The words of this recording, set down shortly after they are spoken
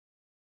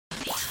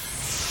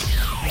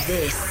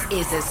This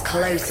is as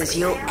close as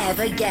you'll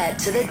ever get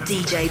to the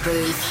DJ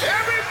booth.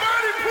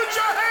 Everybody put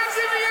your hands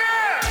in the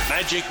air!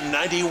 Magic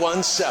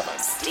 91.7.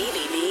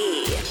 Stevie B.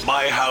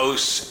 My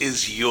house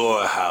is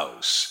your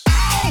house.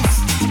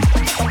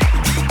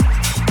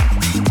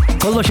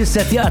 Kollox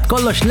is-setjat,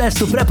 kollox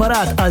lest u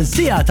preparat għal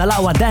sija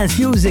tal-aqwa dance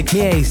music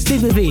miegħi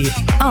Stevie V.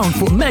 Hawn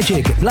fuq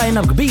Magic,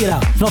 line-up kbira,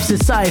 f'nofs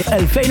is-sajf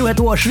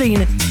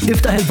 2021,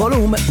 iftaħ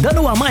il-volum, dan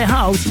huwa My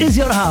House is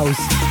Your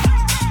House.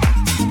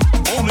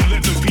 Only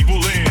let the people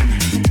in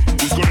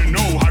who's gonna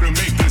know how to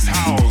make this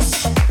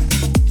house.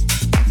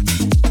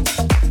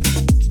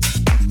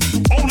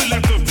 Only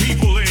let the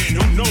people in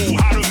who know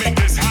how to make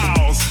this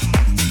house.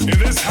 In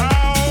this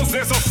house,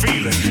 there's a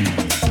feeling,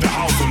 the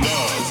house of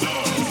love.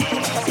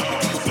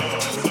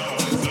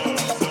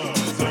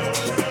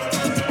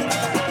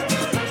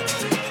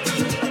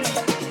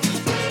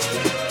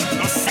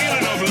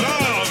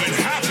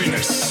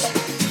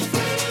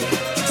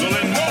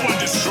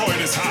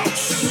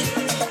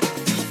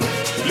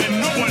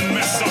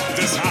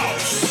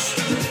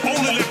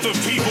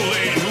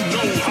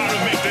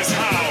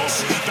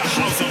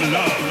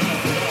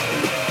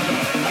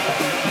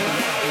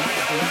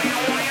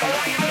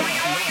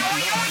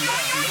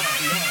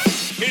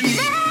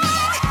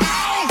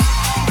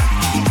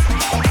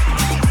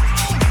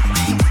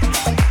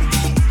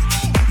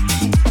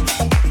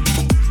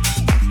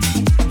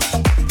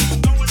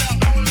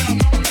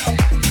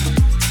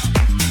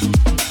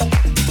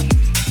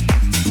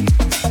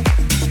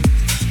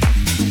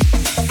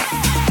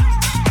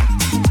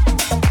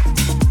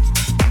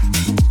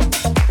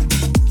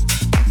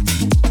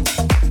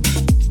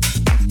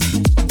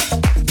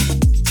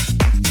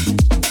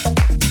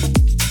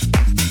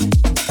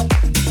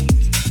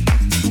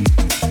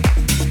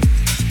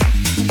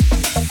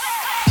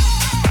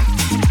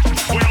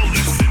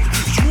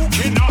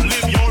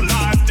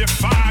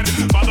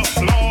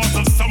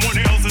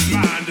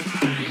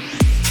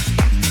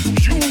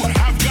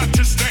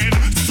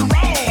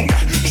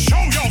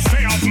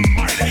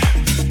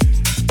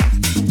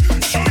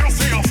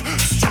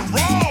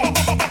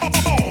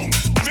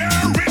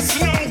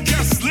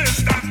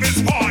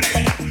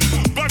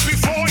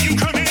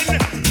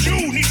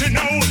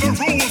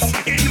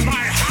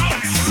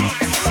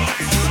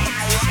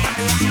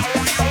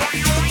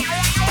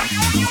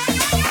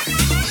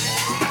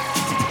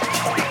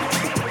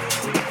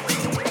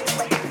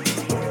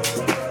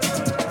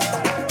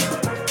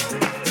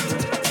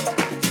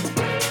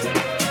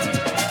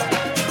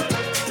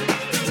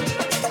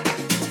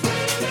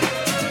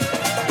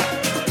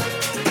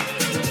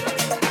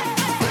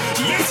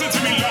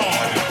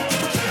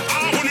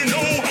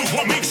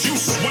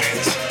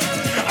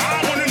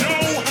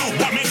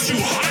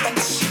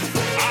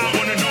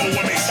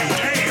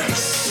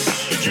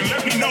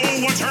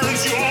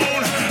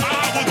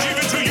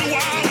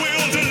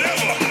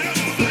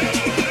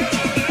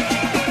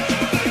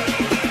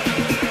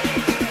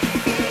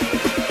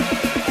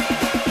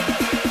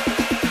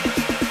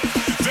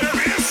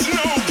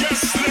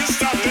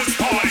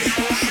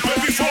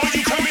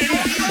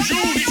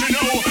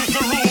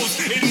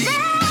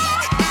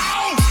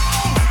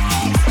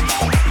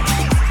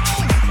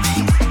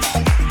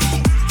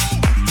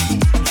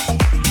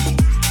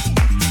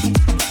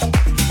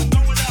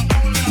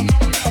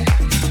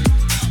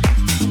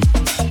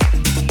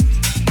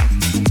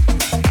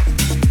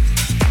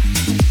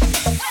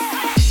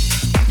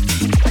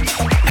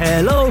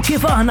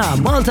 Kif aħna,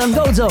 Maltan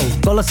Gozo,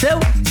 kolla sew?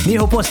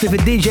 Nieħu posti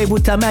fil-DJ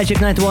boot ta' Magic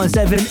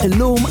 917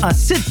 illum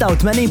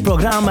għas-86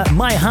 program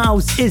My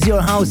House is Your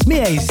House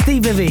miegħi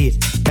Stevie V.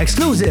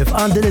 Exclusive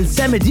għandil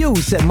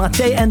il-Semi-Deuce,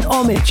 Mattei and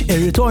Homage,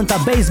 il-return ta'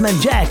 Basement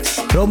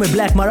Jacks, Romy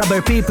Black ma'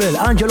 Rubber People,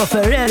 Angelo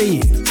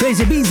Ferreri,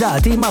 Crazy Biza,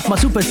 team up ma'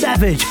 Super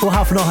Savage u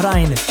ħafna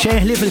oħrajn.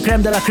 Xeħli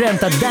fil-krem della krem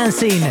ta'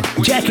 Dancing,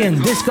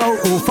 Jackin, Disco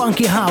u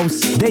Funky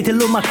House, dejt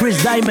illum ma' Chris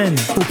Diamond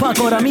u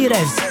Paco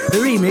Ramirez,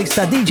 remix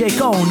ta' DJ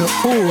Cone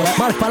u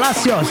Mark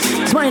Palacios.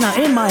 Smajna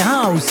In My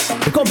House,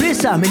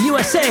 ikobrissa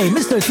mill-USA,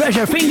 Mr.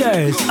 Treasure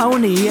Fingers,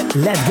 għawni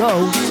Let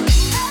Go.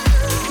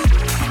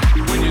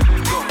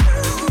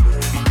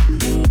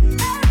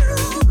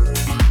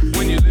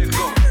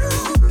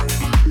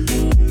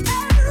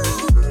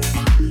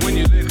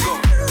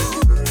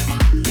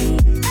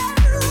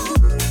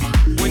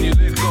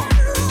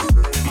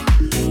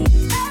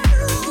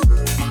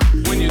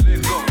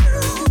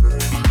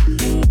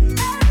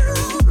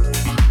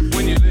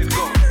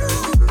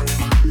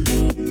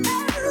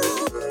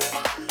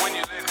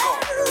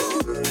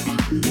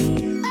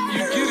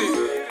 You get it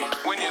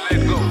when you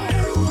let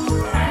go.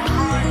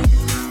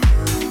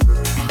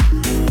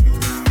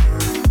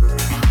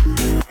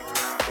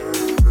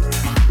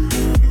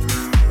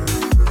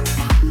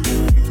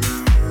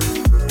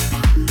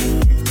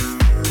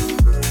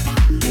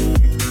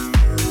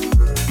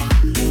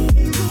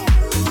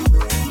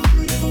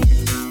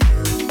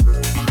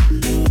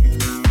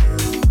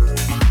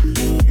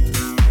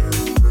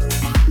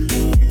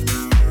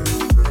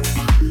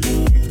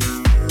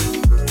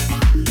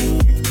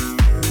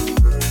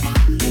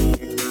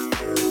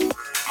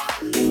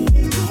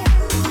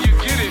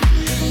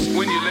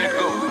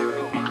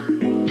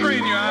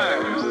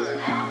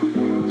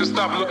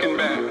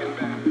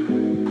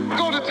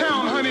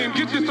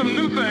 get you some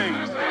new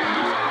things.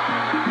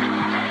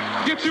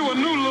 Get you a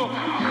new look.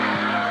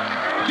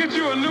 Get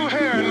you a new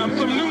hair and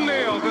some new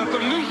nails and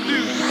some new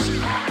shoes.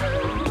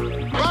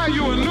 Buy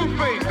you a new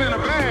face in a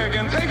bag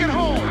and take it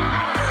home.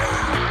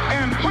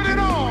 And put it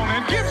on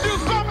and get you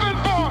something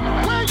for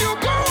where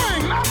you're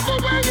going, not for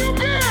where you've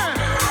been.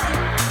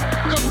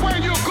 Because where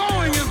you're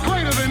going is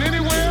greater than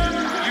anywhere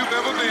you've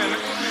ever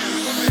been.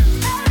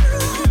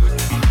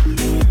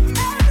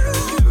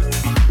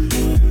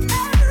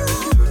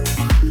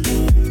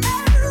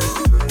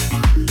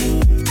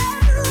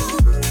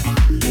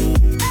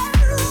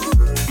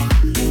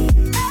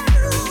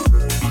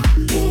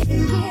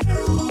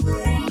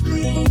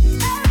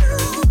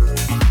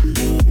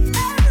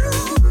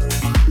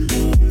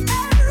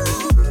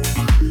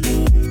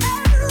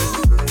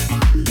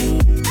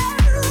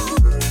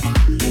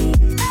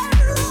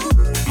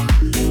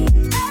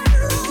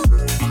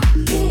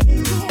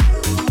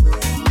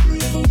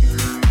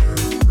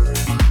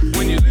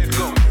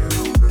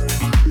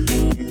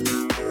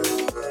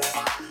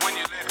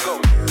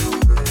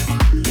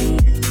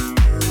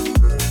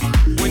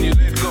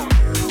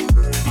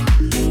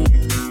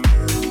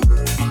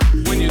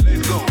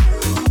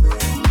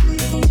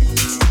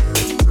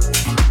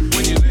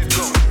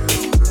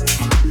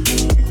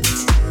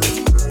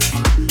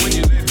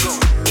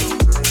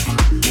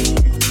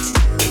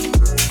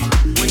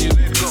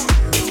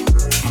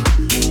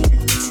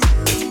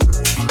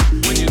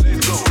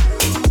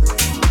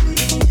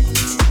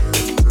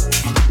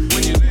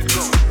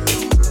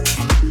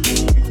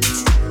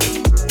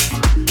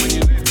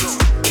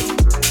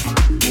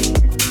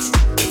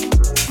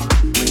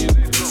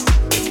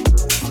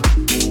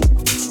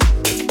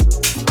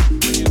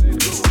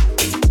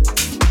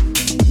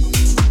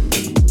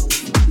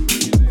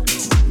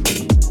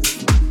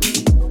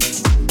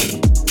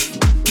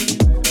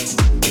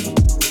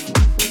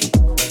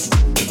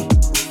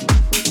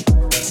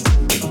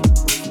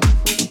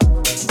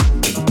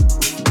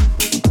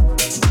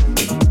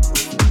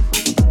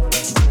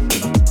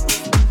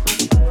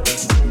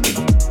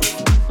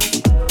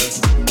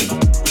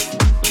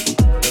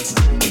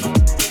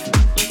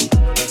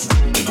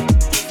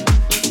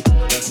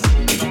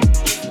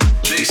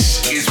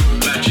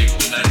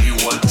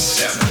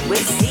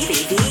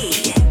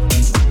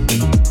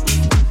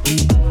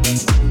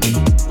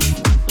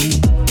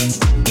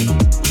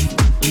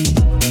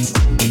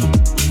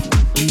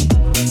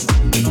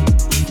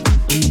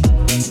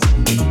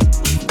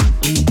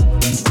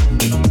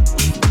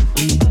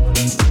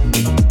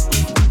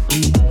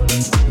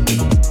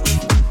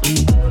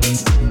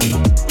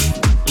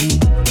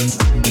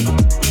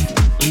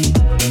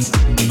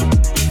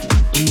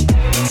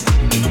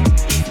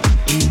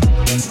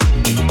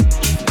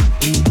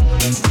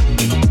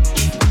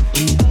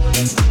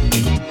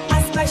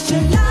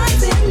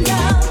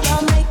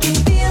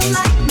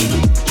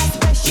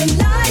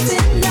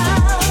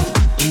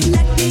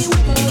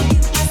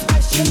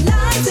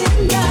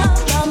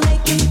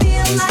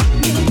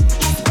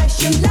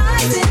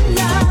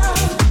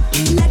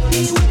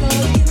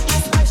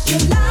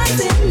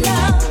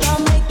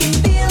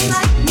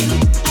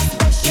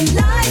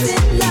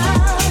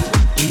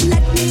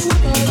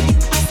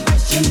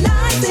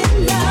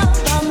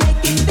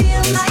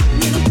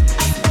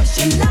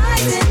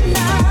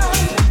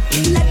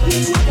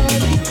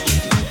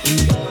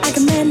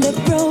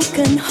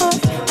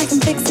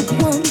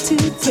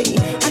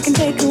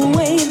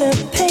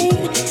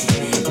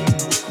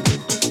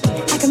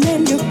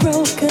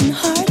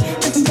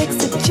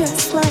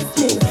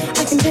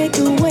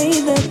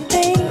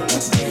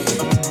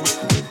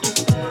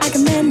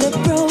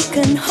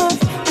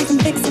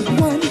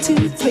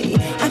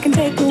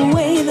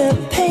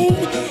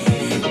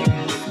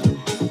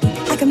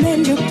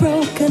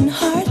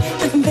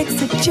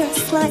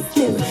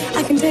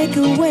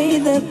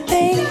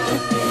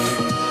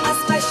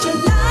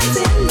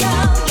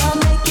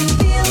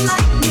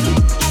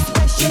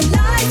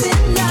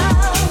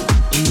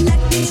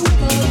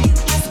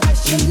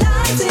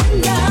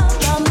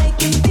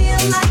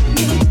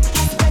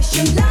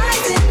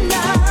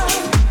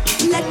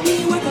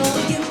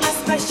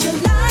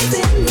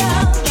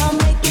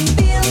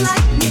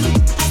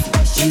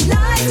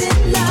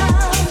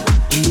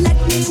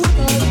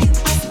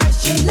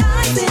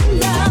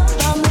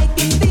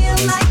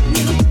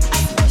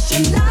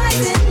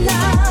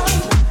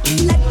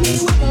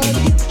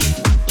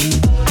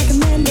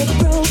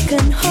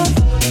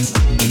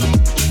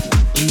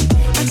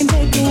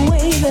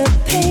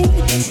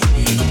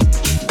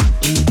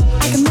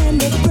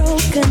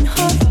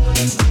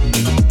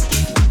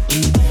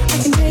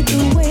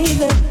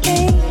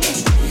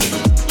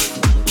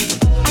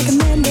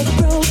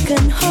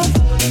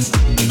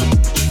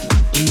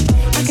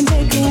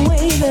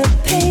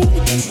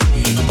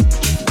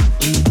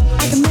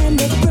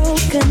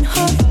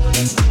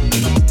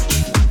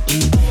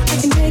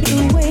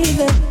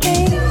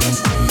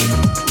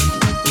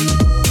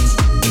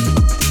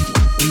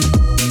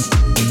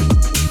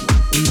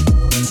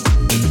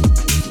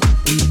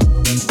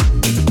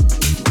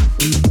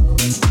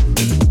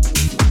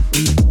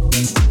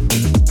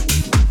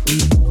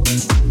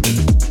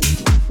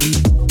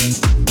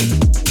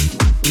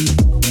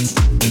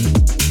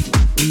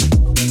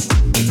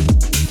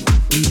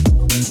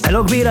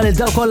 Hello kbira lil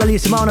daw kollha li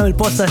jismawna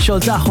mill-post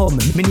tax-xogħol tagħhom.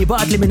 Min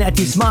jibgħat li min qed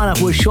jismana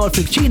fuq ix-xogħol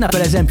fil-kċina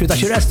pereżempju ta'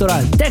 xi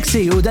restaurant,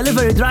 taxi u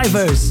delivery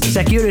drivers,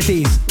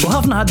 securities u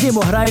ħafna ħaddiem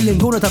oħrajn li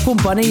nkunu ta'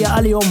 kumpanija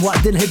għalihom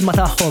waqt il-ħidma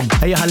tagħhom.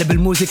 Ejja ħalli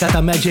bil-mużika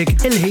ta' Magic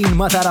il-ħin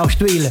ma tarawx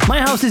twil.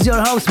 My House is Your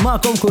House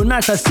ma'kom kull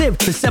nhar ta'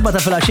 Sibt fis-7 ta'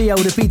 filgħaxija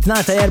u repeat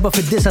nhar ta' erba'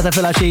 fid-9 ta'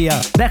 filgħaxija.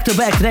 Back to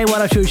back trej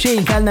wara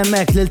xulxin kellna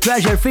hemmhekk lil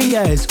Treasure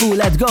Fingers u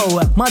Let Go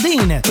ma'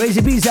 din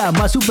Crazy Biza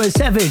ma' Super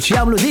Savage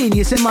jagħmlu din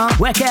jisimha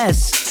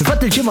Wek-Ass.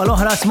 Fatt il-ġimgħa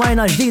l-oħra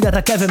smajna ġdida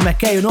ta' Kevin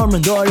McKay u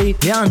Norman Dory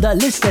li għandha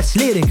l-istess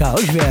lirika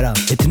u x'vera.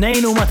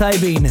 It-tnejn huma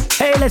tajbin.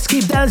 Hey, let's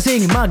keep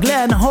dancing ma'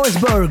 Glenn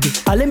Horsburgh,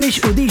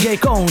 Alimix u DJ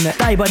Cone.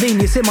 Tajba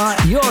din jisimha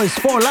Yours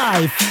for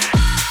Life.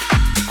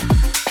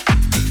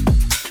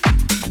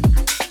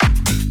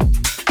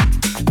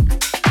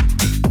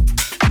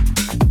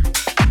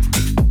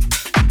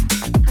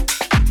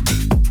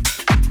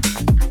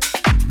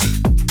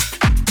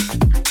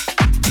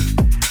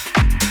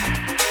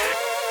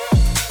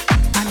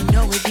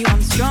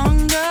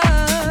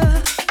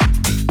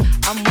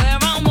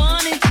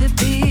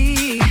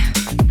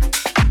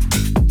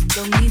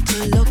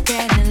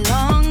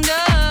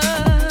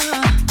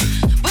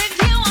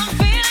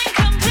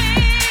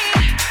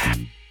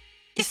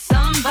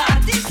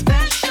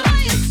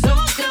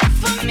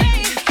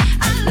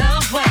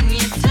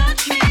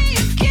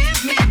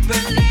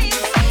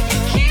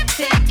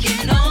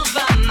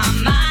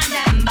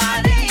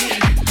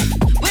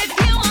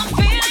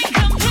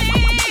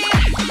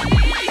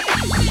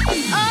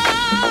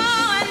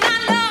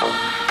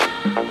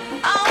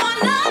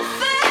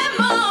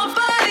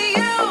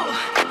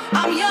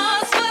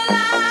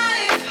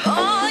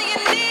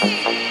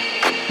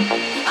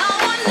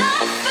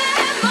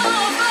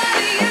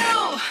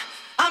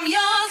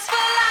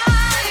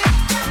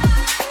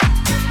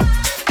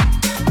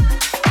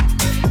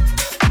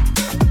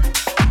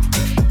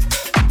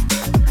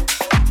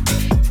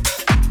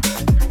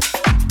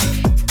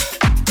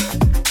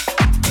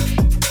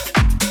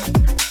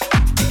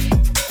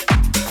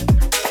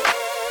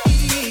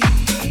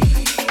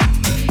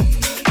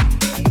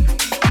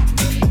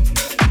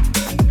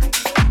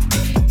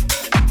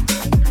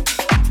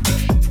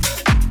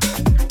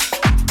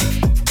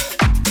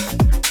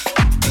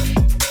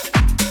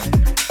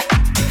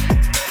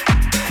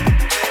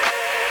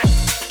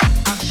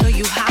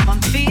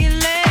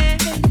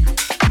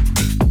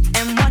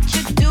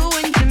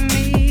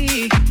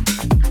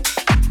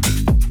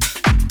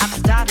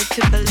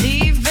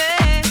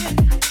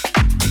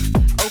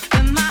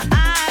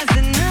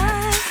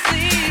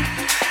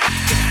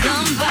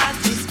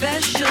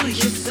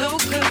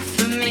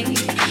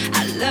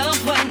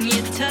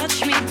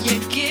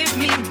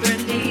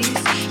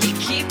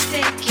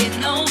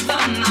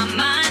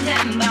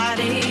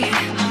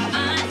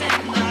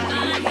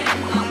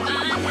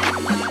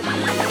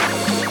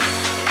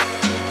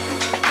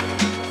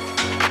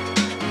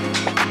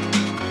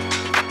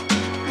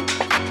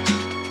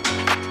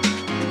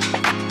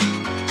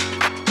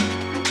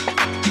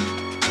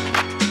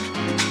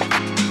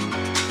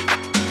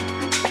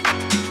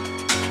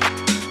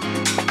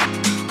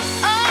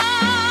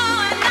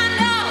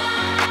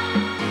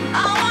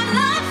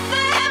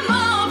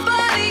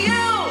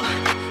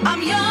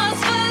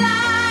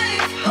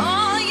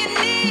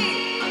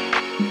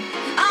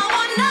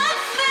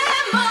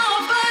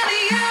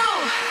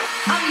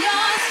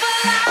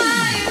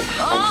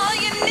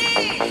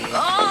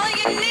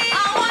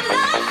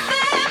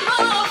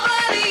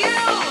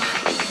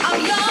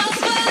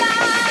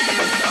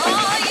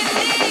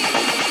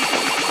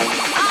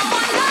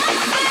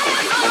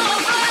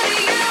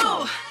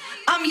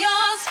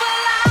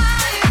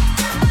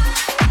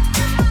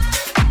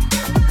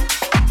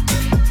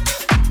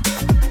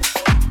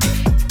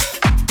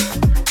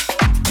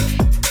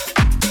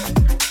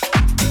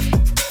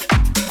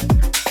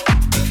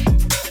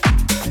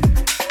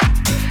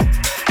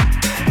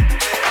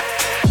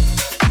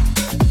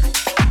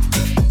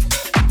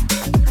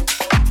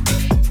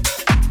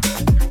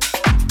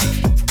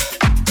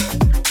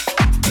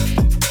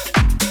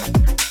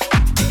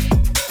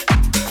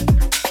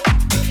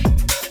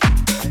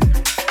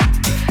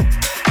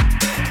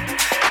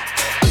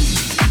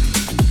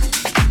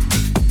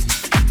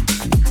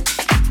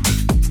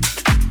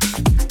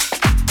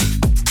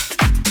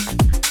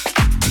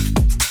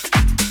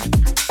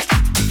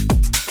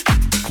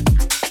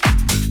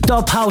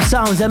 Top House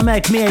Sounds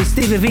emmek miej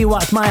Stevie V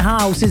waqt My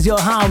House is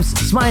Your House,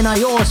 smajna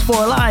Yours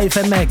for Life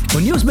emmek. U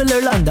news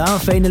mill-Irlanda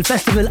fejn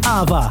il-Festival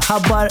Ava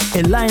ħabbar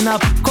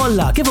il-line-up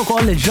kollha kif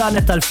ukoll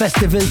il-ġranet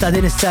tal-festival ta'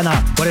 din is-sena.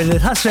 Wara li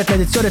tħassret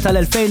l-edizzjoni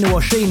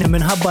tal-2020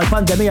 minħabba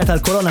l-pandemija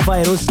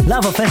tal-coronavirus,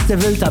 l-Ava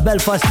Festival ta'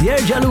 Belfast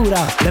jerġa'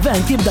 lura.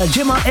 L-event jibda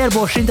l-ġimgħa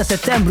 24 ta'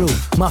 Settembru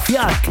ma'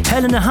 Fjak,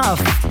 Helena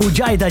Huff u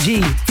Jajda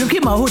G.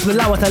 Flimkien ma' wħud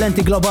mill-aqwa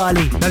talenti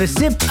globali. Nhar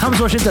is-Sibt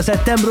 25 ta'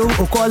 Settembru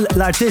ukoll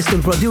l-artist u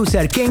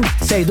l-producer King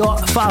Sejdu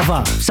Doq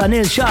Fava,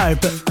 Sanil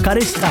Sharp,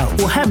 Karista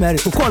u Hammer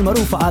u kol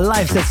marufa għal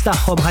live sets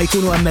tagħhom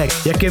ħajkunu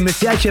hemmhekk. Jekk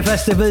immissjajt xi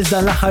festivals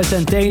dan l-aħħar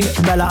sentejn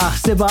mela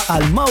aħsiba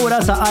għal Mawra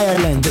sa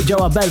Ireland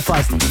ġewwa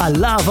Belfast għal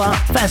Lava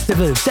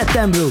Festival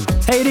f'Settembru.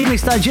 Ej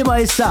remix tal-ġimgħa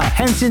issa,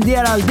 Hanson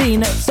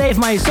Geraldine, Save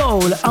My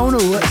Soul,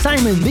 hawnhu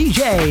Simon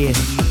DJ.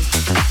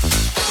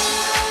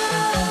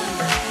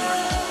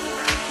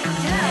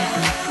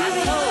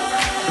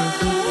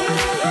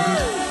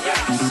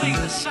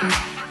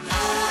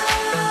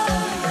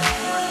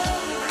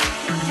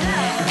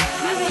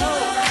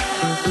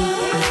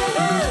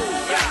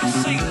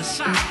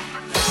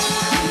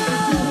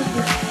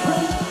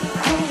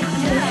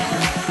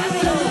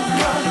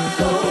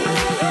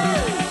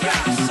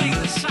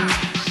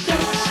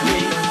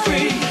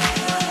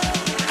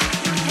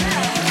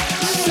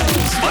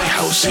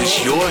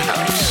 Is your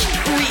house.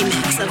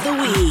 Remix of the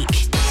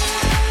week.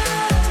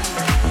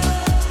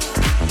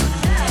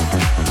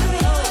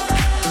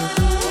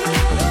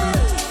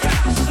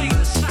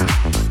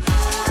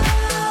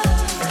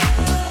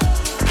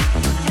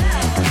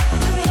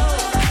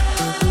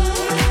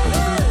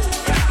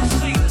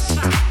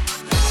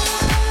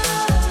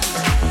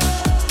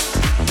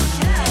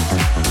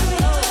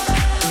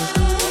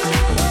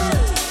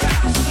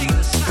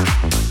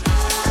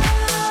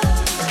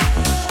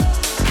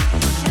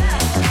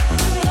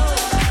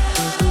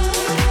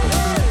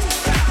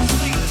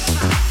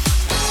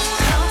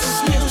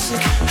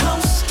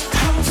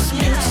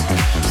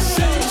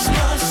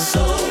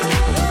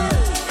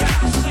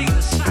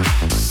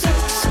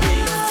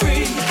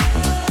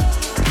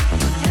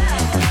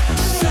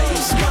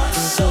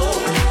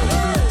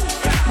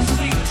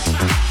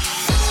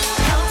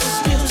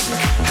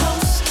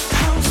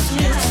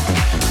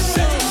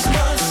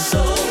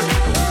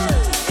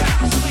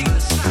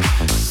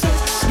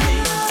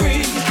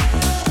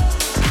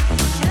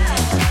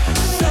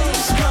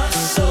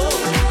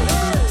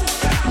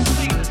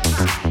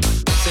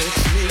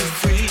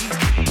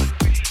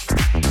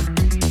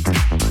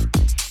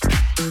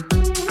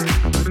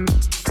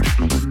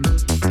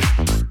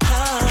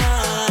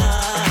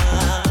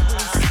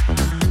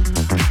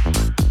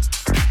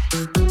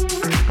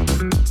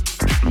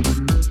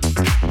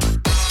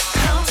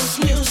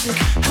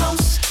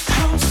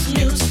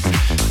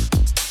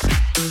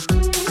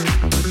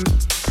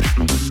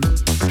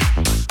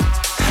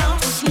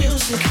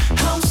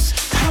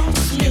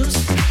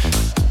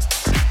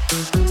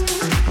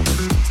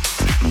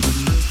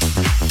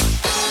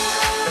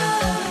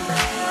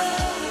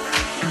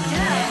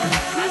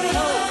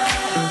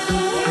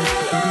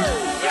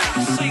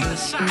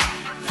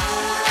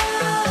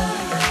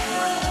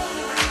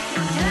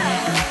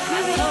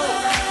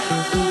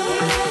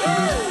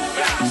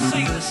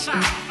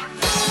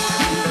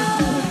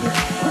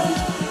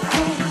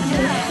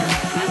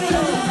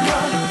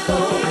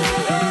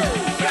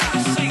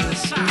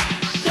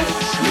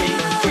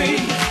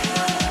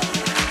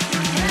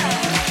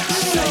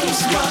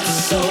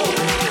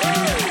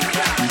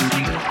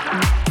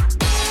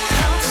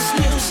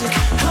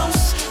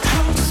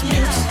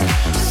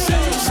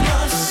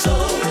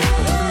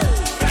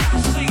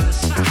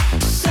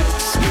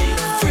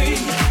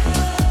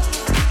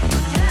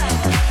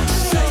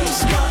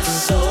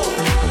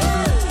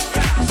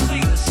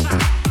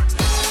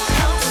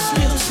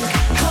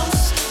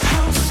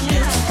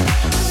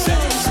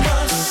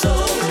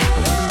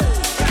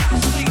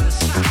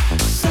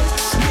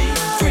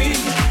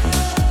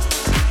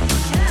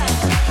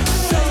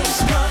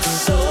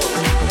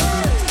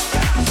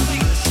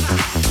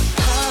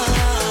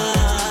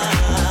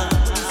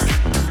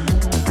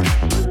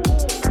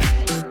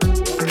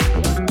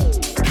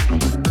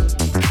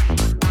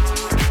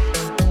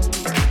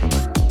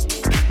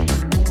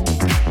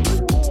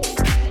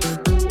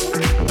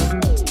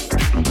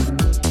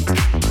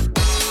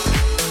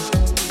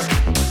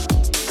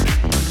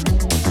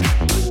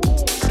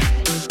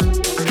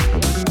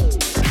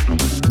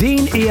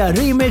 hija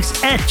remix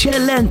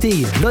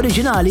eccellenti.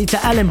 L-oriġinali ta'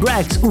 Alan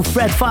Brax u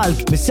Fred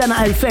Falk mis-sena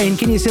 2000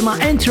 kien jisimha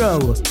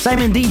Intro.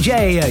 Simon DJ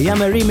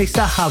jagħmel remix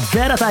tagħha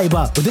vera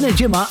tajba u din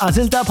il-ġimgħa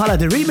għażilta bħala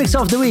the remix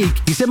of the week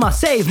jisimha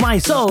Save My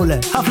Soul.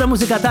 Ħafna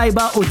mużika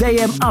tajba u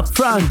dejjem up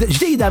front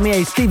ġdida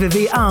miegħi Stevie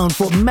V hawn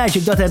fuq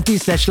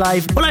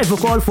magic.mt/live u live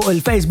ukoll fuq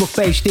il-Facebook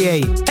page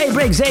tiegħi. Hey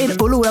break Zayn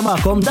u lura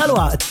magħkom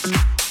dalwaqt.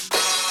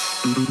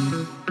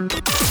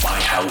 My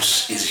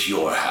house is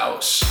your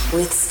house.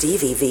 With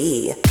Stevie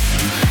V.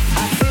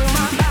 I feel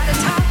my body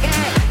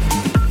talking.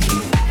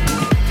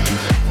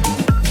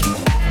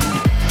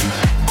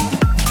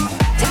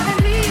 Telling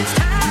me it's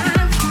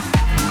time.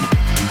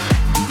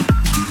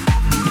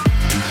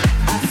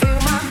 I feel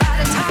my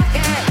body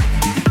talking.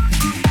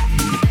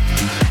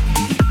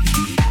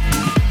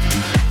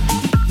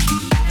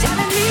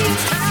 Telling me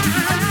it's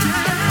time.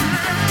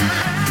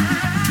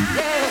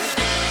 Yeah.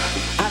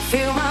 I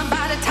feel my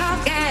body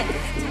talking.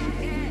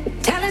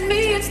 Telling me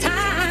it's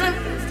time.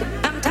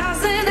 I'm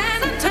tossing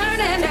and I'm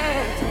turning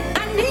it.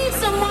 I need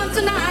someone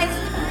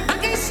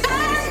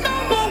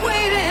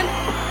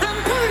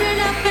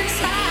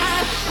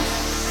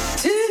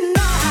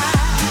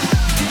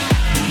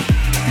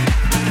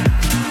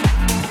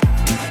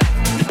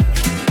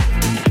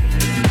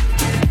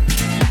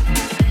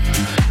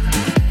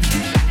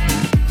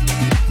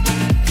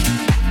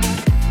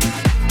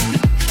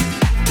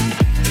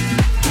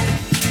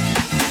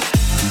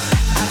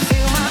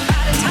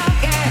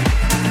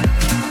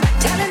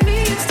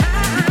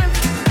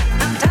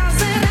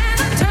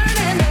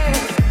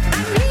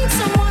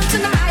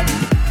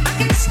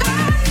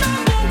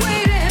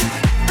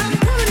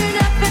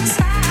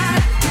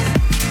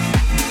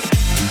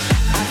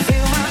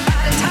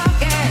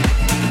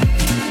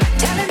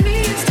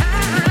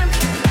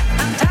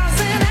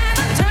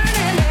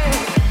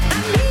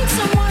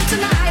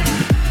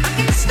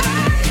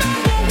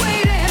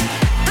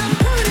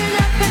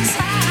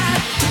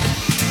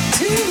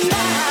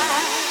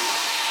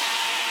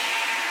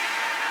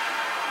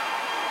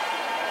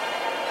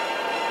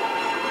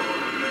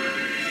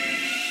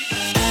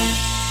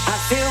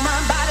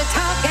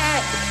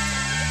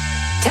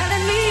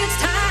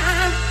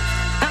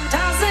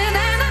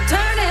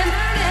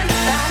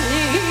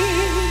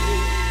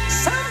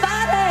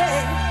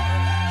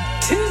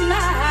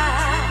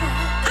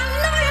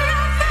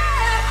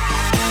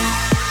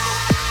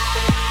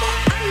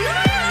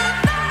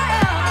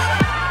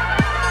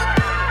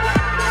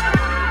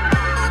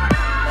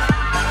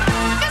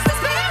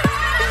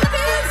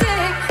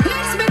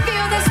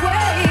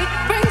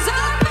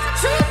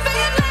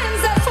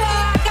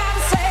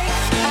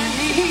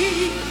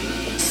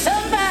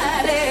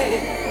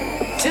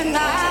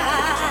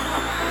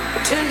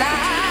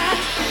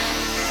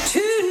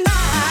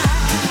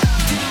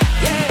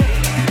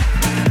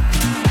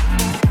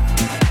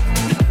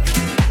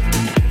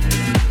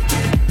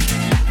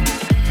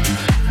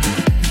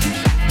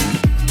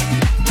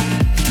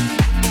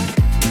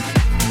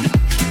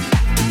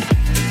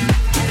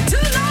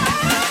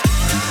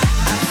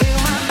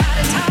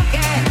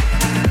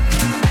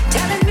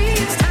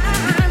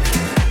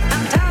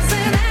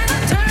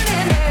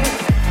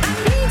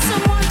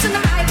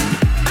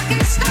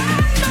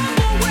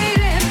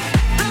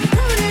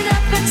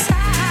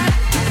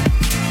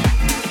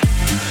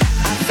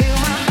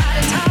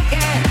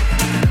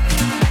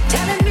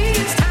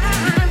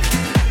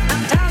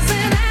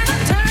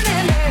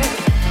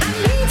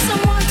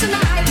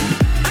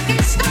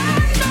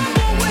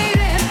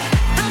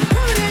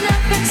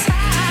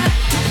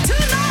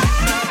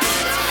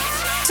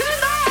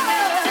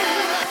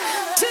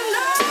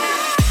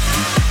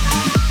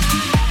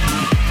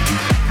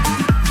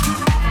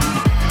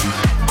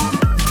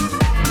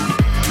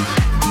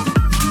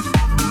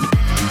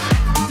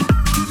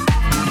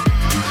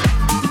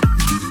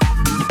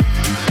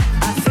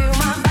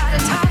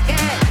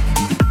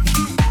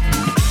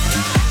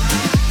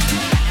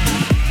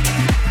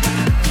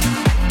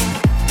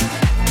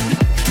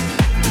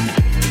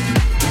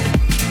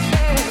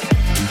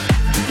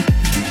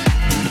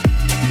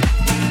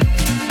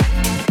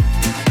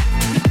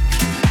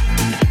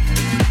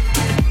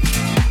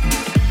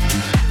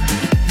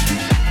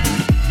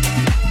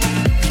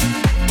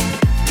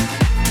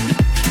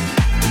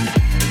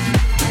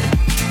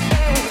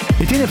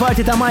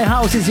parti ta' My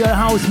House is Your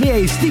House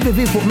miej Stevie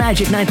V fuq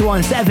Magic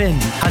 91.7.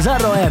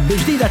 Ħażarro hemm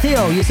bil-ġdida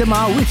tiegħu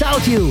jisimha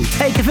Without You.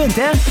 Hey kif int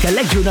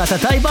kellek ġurnata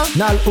tajba?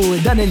 Nalqu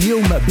dan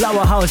il-jum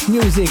blawa house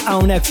music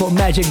hawnhekk fuq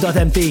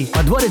magic.mt.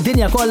 Madwar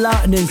id-dinja kollha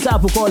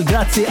ninsab ukoll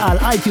grazzi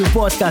għal iTunes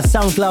Podcast,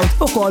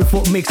 SoundCloud ukoll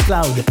fuq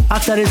Mixcloud.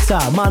 Aktar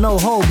issa ma' No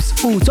Hopes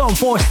u Tom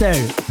Forster.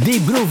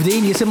 Deep Groove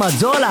din jisimha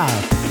Zola.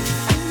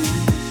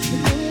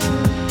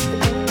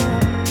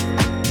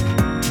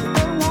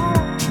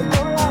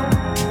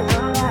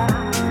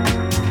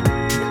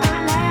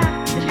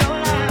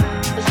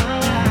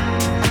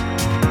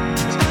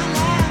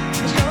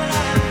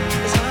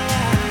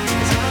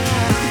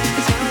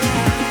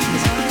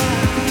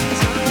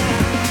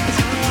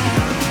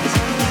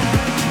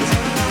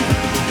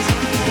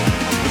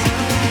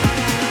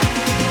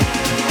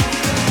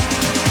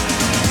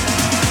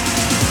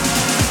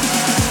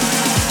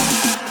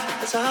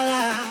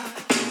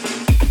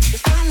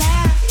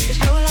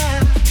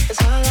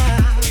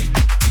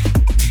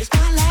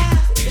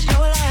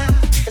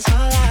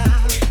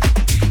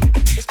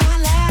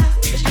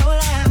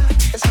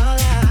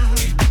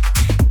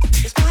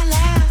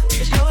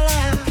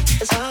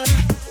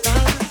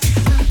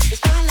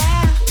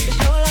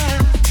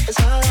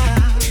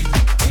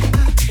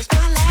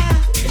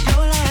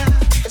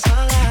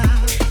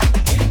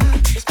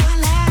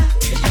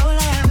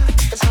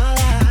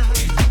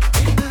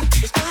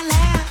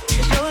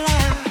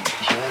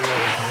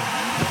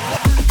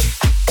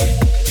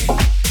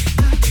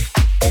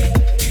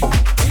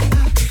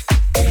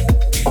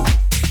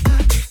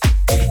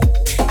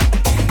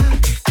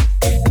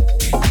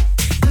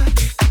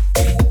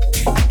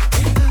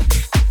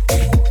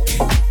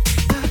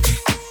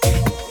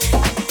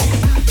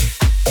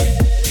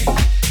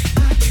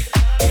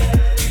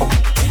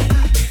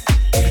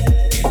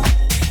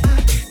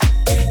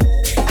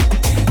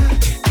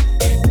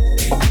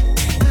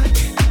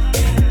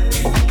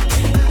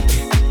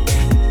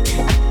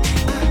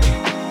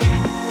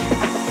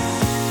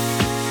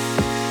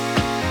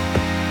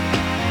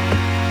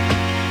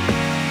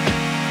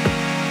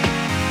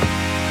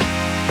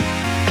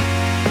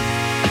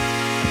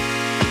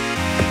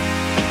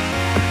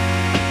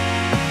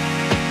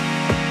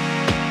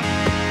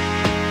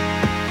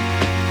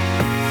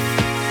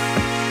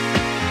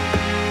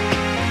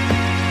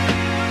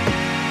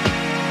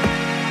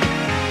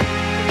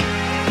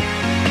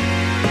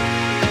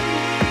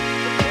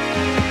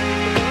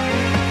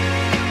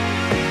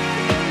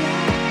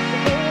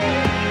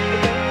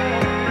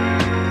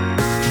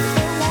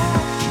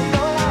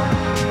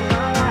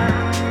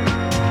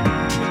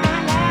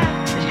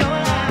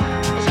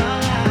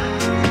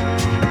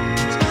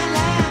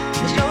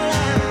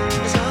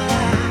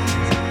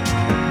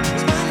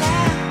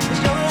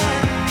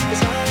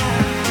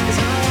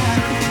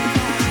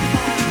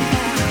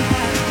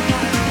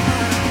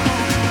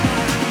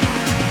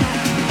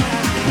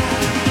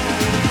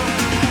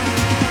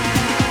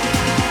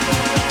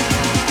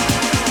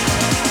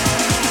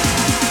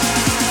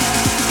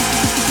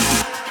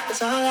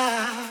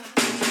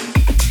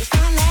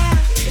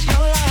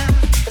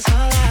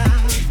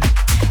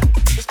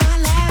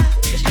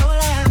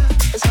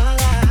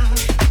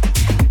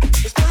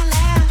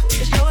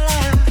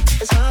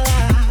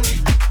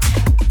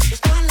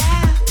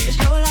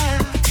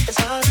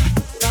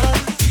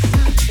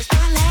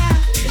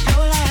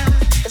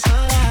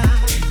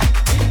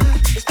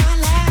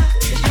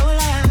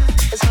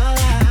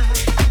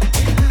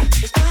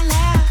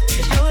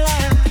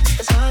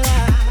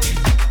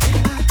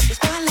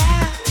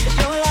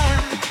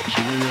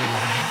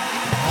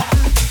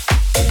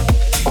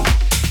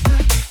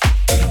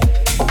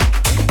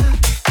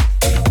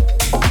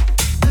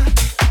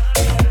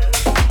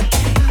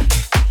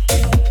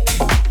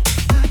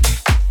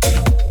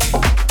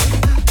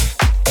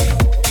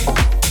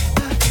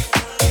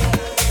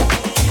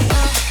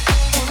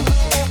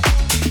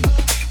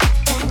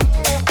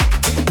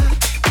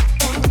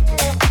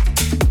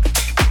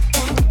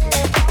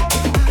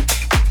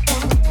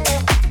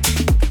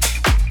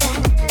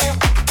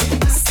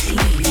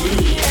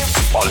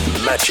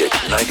 Magic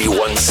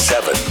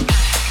 91.7.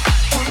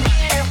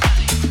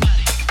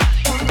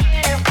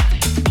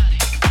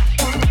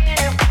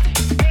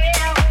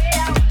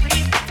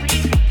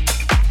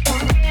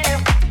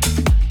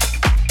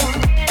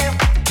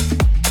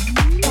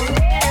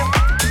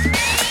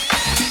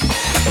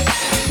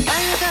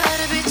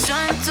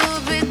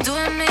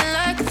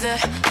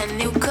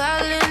 You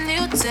calling,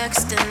 you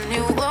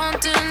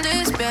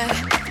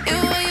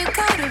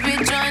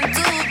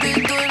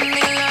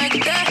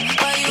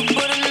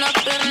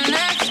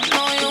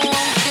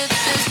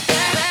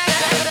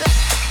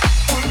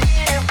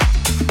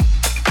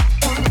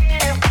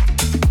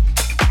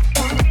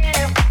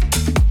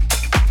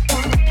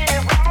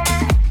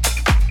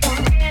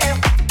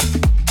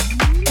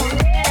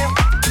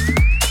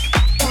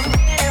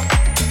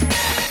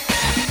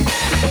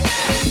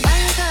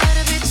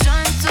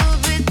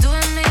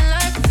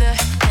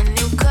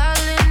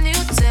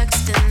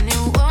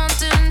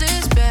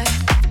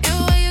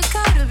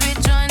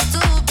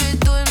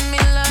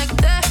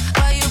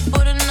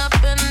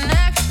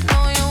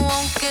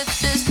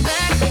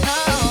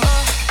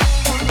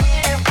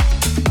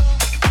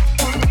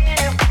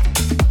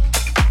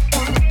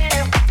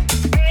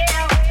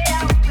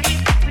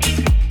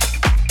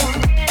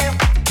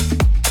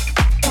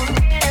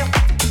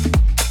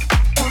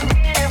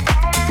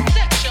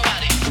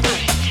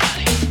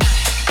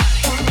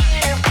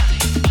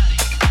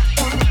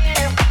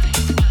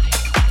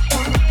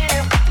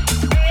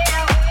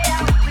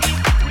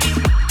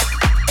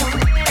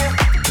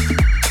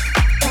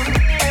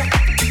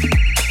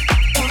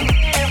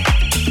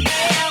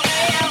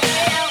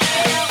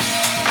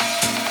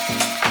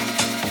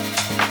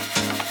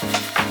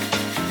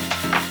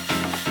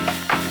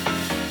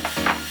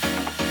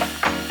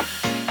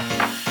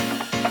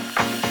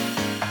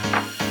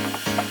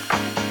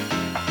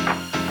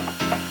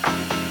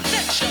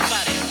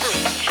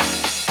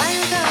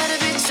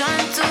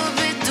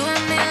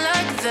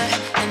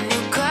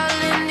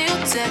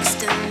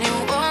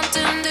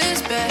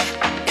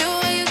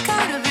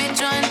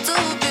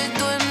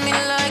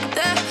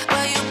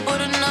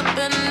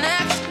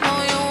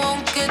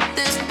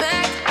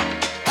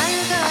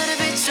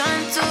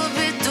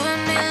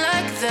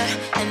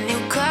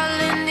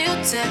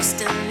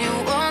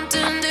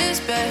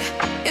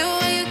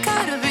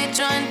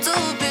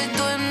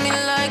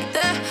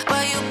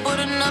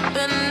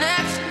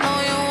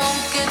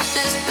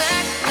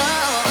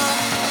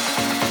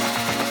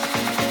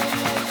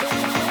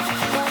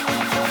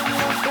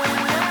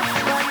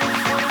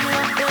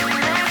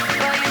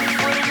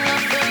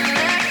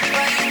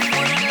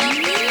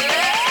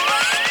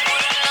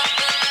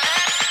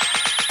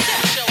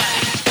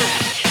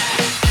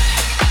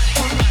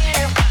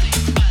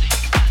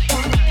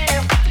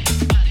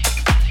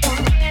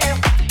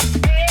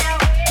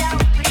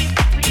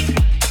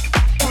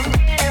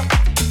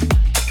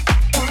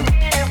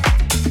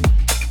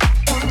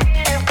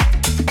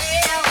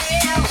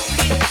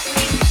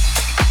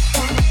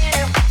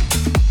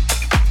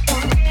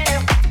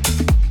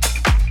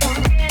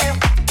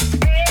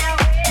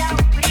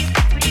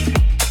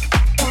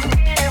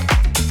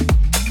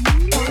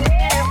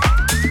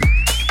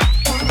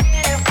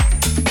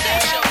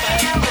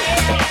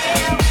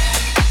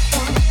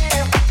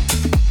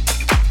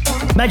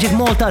Magic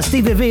Malta,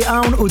 Stevie V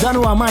hawn u dan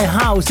huwa My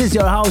House is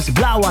Your House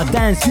blawa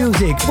dance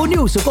music u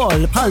news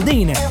ukoll bħal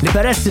din li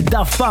peress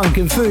id-Daft Punk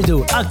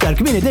infirdu aktar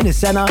kmini din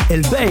is-sena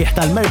il-bejħ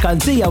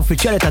tal-merkanzija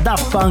uffiċjali ta'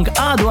 Daft Punk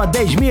għadu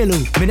għaddej ġmielu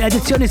minn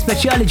edizzjoni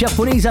speċjali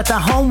Ġappuniża ta'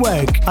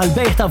 Homework għal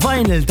bejħ ta'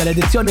 vinyl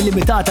tal-edizzjoni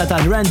limitata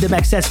tal-Random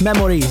Access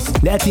Memories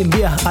li qed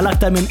jinbieħ għal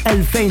aktar minn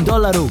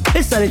 $2,000.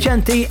 Issa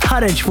riċenti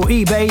ħareġ fuq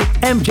eBay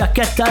hemm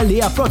ġakketta li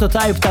hija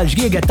prototype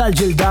tal-ġgieget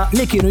tal-ġilda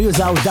li kienu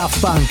jużaw Daft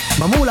Punk.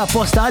 Mamula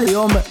apposta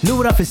għalihom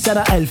lura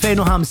fis-sena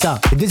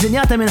 2005.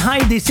 Iddiżinjata minn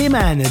Heidi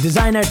Seaman,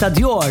 designer ta'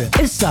 Dior.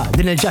 Issa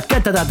din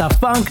il-ġakketta ta'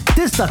 Daft Punk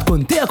tista'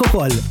 tkun tiegħek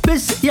ukoll.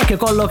 Biss jekk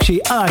ikollok xi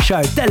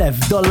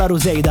 $10,000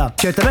 żejda.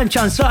 Ċertament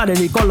ċans rari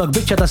li jkollok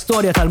biċċa ta'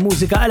 storja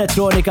tal-mużika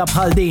elettronika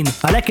bħal din.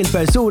 Għalhekk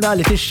il-persuna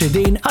li tixtri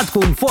din għad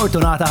tkun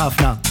fortunata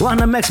ħafna. U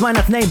aħna Max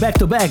Minor tnejn back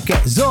to back,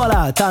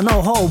 Zola ta' No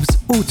Hopes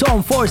u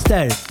Tom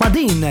Forster. Ma'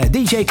 din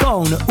DJ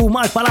Cone u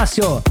Mark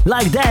Palacio.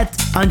 Like That,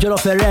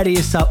 Angelo Ferreri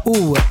issa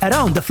u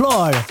Around the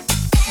Floor.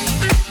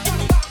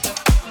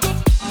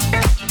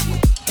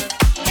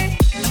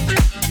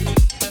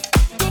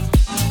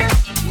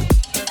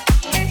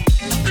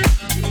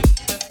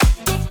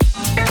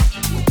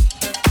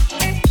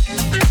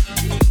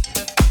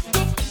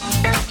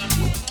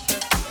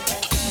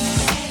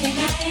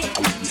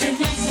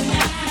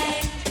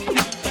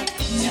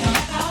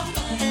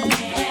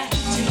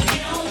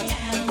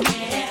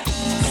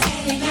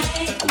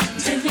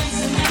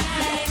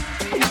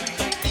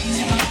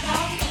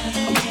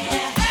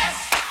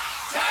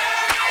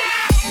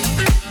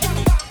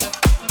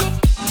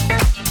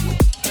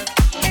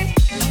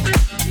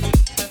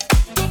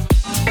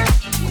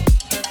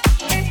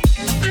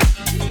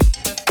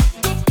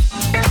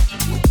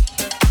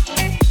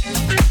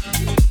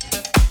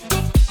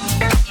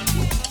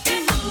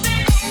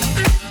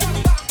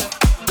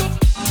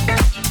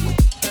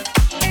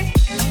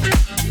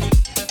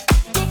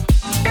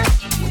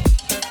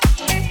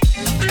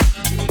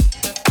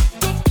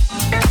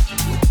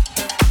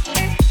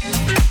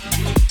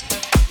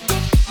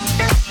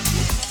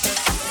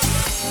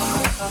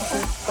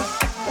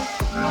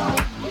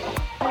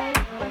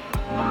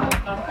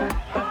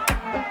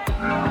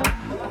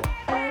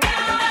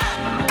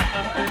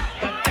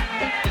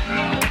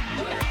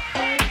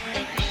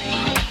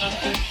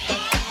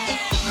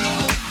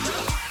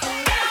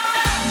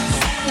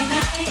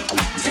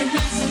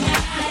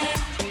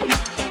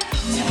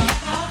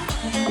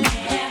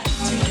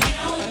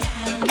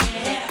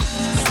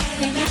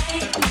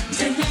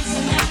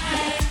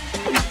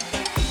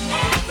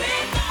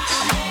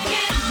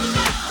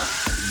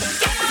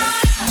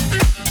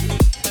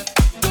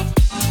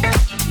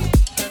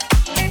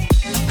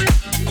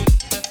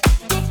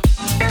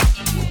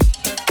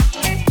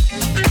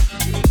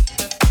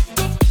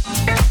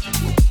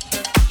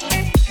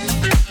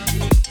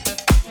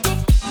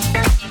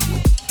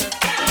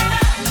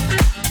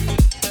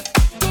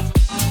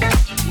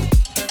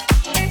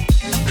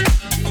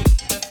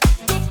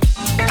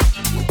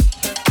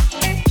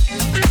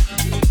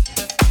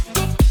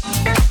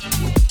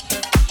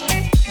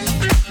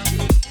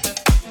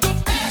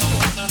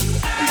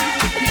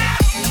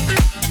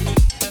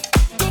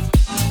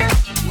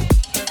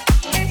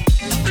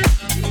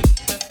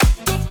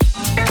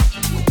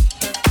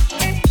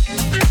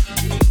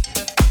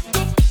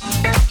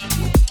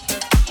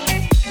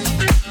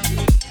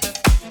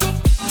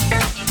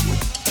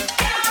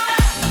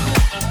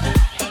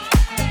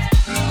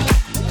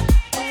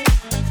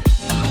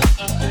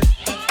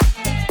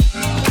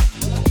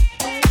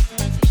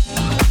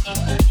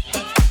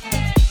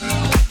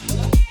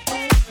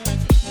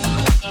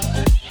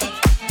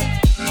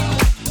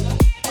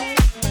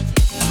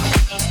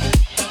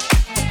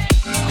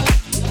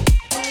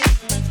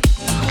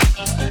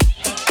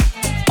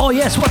 Oh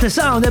yes, what a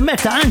sound,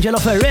 emmek ta' Angelo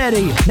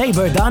Ferreri,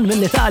 Neighbor Dan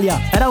mill-Italja.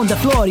 Around the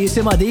Floor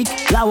jisima dik,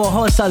 lawa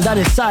ħossal dan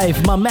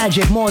is-sajf ma'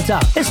 Magic Malta.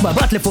 Isma'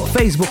 batli fuq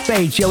Facebook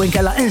page jew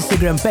inkella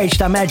Instagram page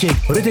ta' Magic.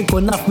 Rrid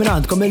inkun naf minn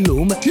għandkom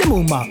illum li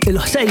huma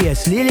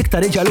il-ħsejjes li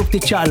l-iktar iġaluk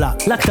tiċċalla.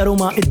 L-aktar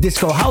huma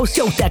id-disco house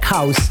jew tech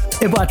house.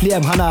 Ibad li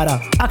hemm ħanara.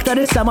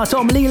 Aktar issa ma'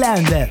 Tom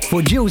Leland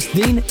fuq Juice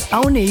din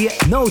hawnhi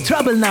No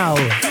Trouble Now.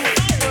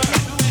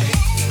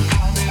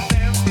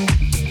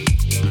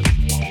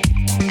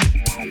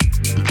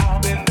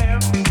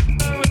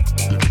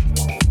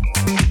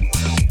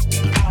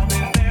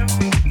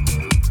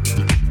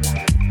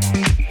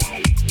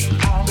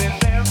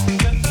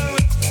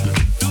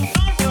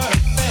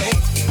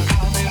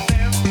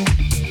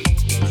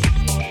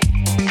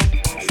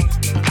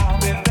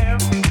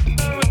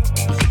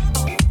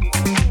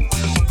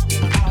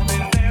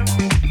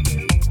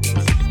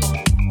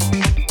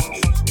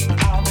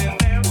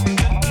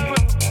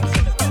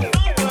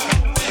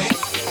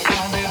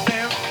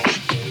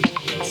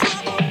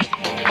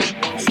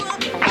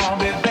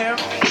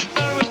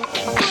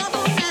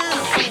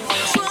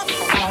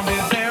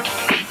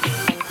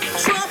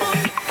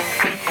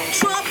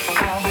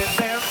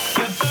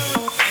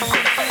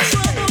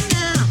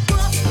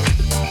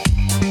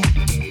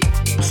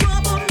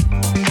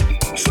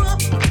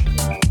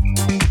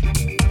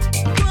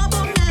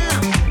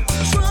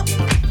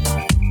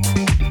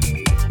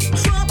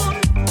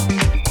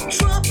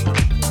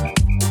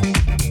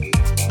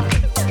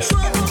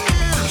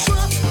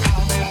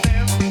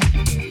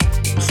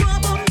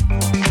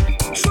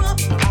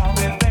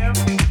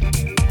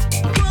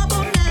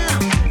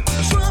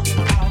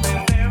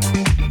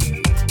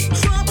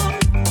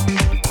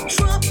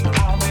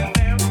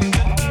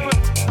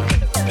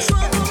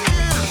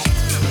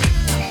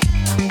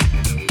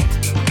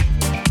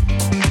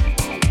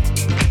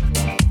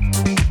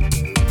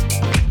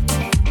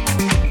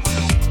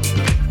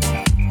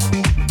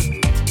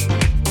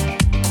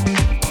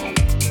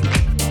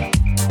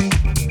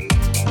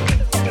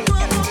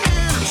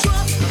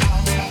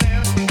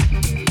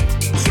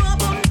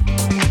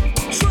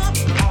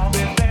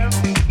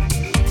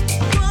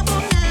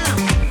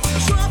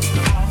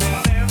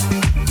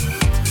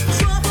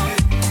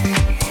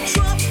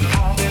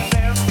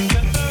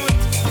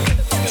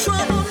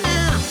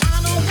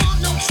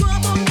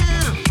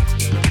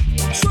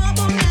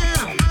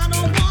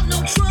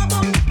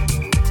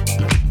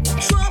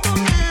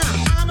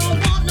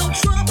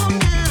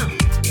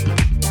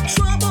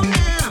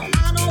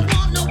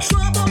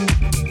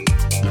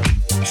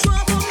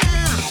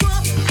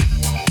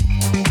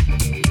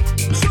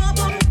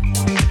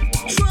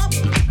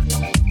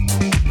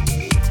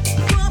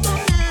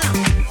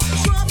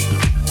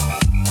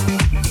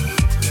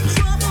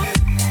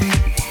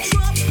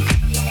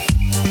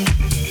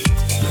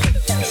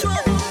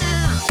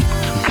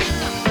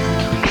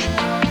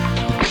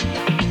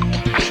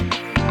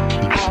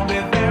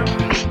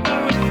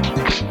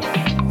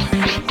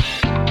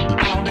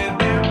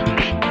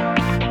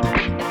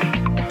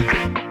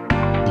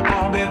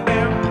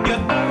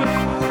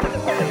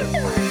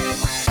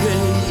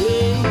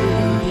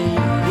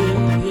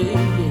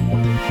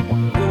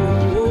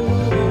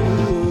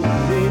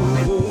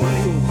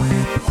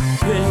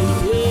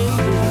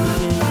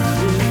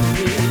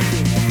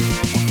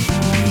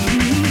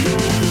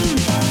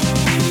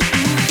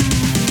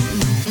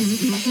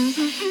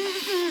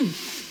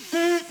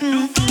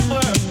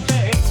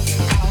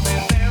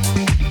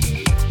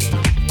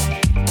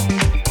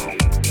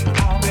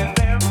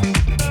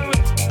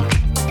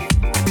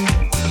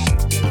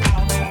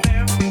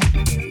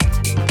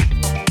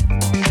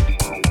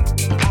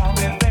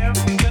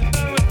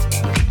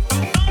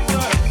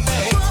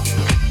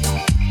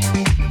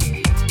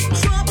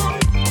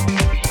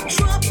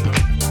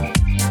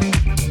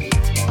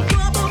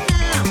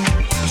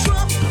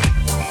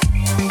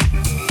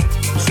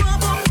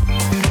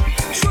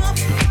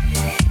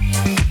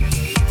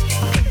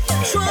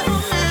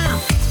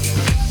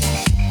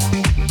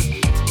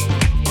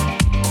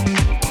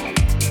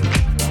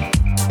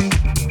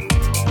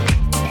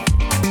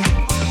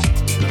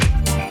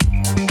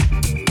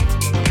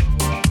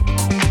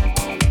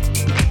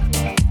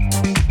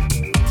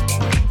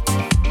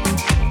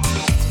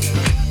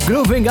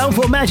 Grooving on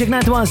for Magic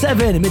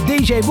 917 mid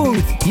DJ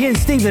Booth. Jien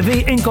Stevie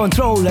V in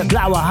control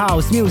bl-aqwa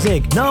house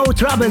music. No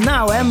Trouble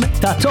Now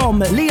ta' Tom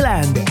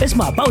Leland.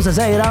 Isma' pawza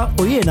żejra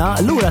u jiena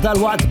lura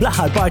tal-waqt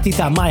bl-aħħar party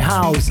ta' My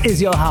House is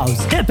Your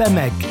House. Hip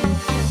hemmek.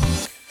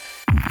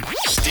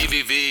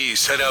 Stevie V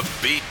set a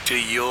beat to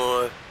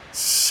your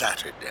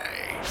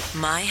Saturday.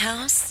 My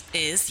house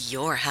is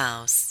your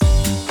house.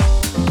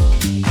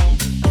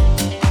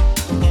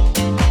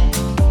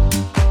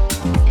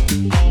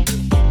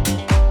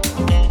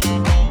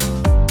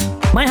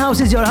 My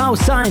House is Your House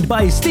signed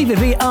by Stevie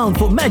V on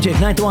for Magic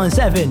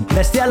 917.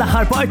 Lesti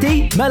għall-aħħar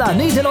party? Mela,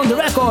 Needle on the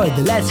record.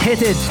 Let's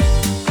hit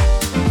it.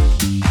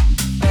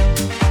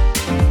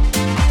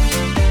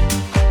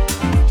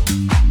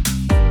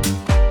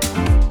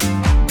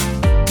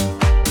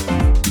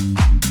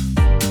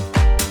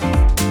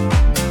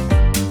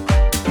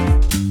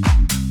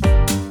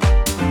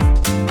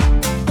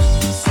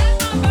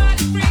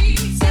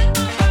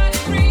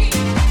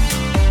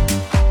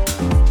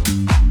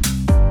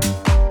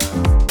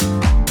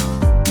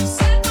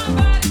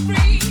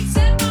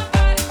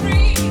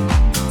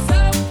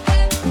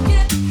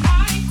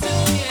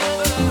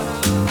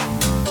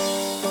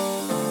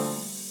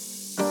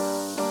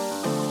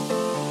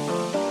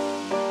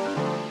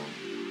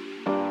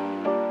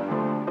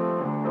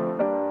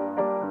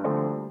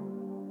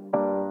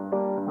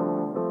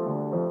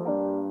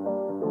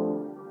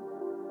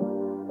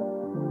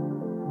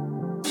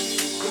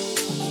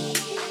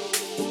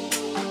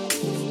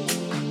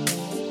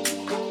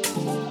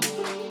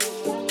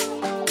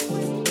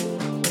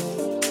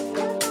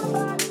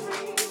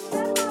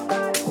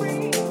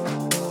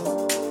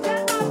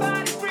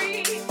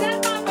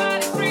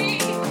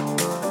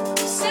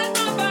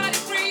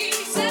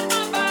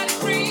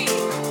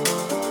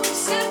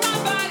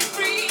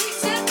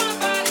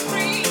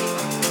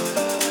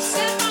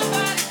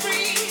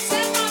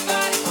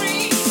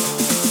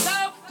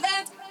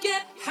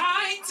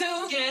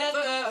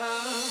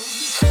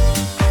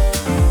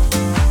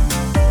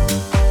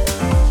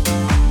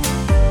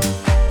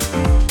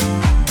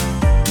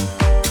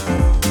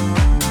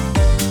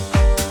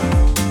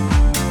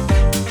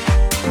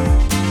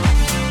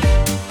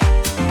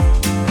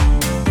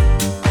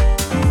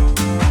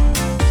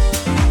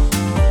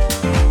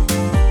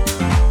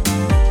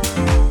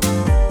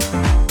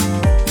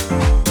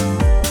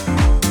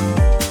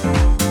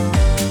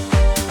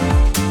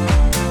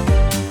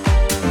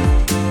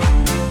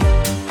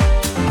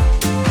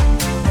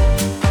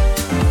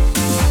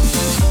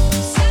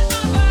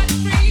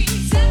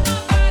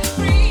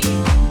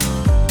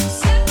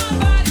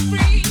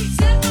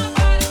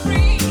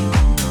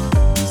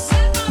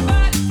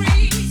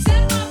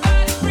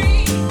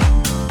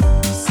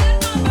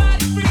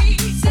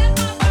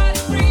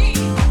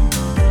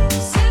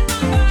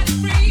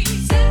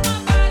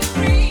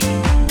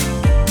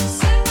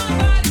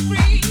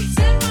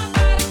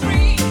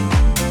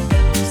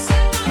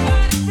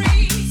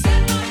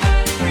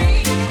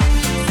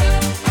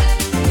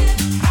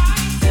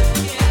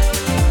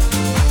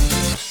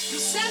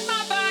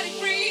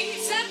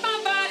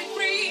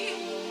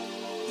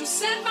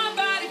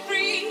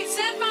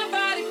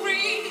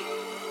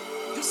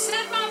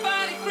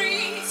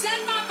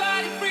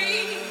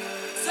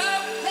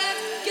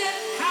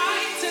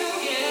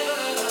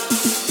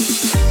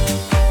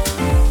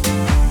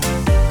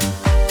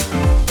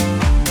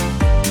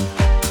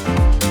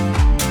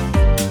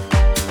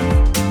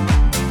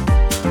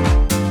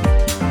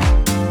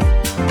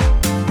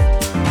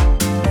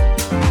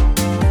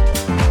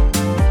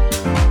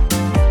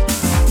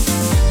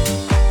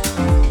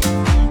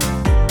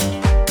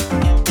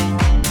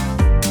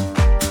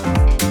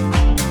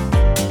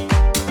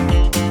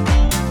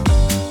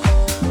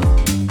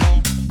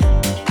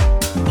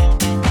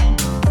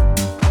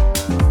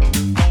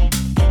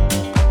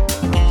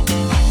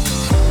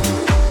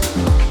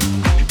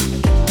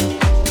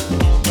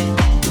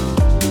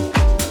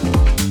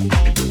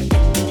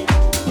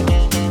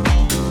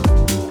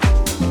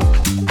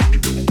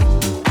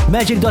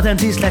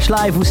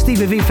 Magic.mt/live u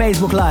Stevie V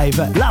Facebook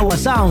Live. L-aqwa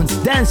sounds,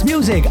 dance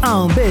music,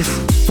 biss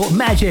fuq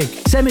Magic.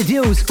 Semi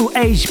Dews u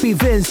HP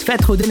Vince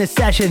fetħu din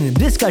is-session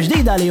diska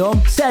ġdida li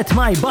jom, Set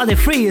My Body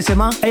Free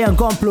jisima, ejja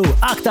nkomplu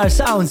aktar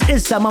sounds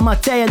issa ma'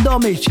 Mattej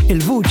Domic,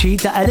 il-vuċi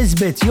ta'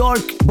 Elizabeth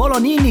York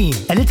Bolognini,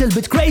 A Little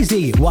Bit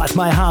Crazy, What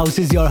My House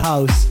is Your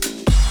House.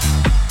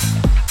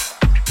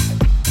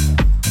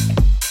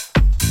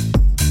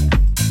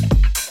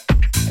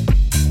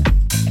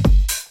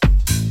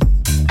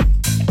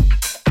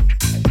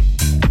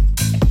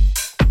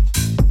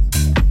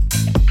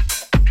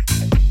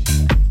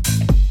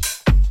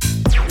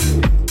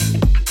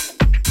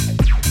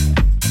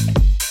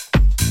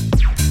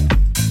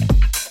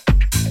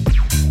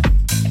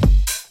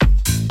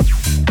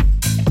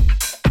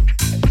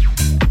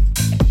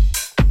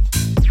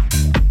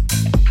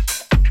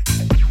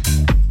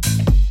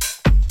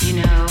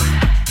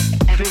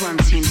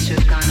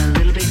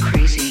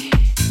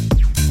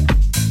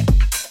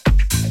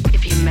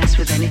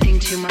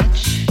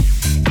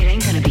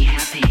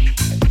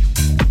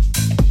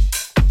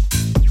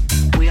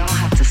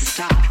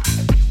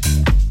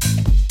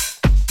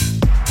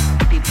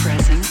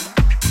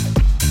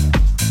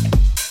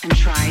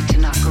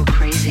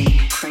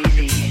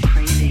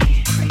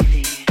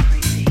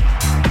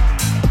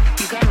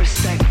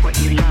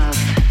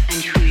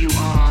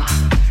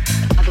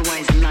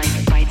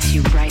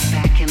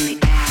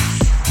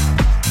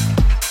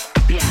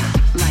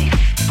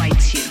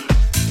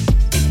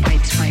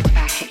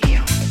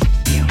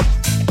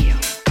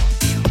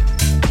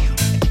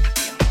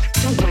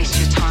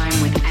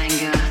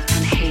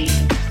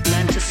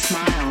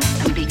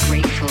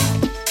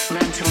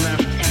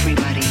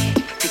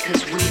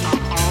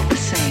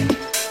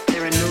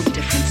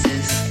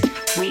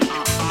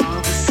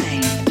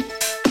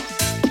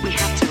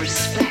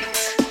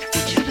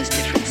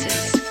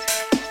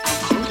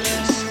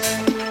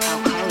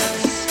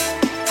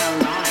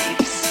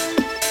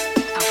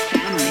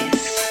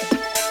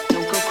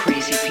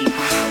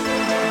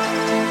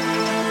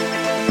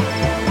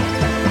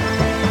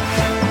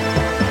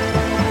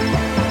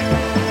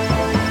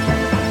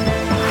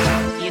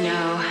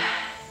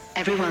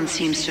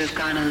 seems to have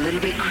gone a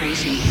little bit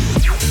crazy.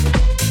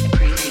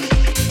 Crazy.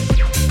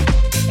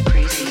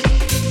 Crazy.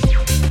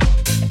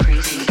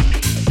 Crazy.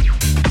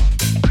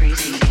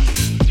 Crazy.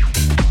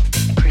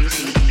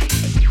 Crazy.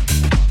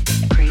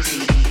 Crazy.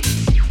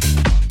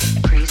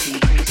 Crazy.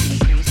 Crazy.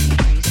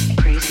 Crazy.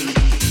 Crazy.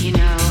 You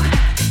know,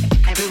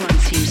 everyone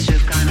seems to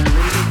have gone a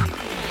little bit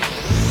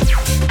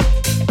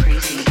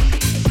crazy.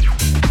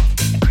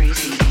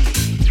 Crazy.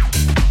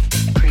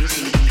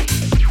 Crazy.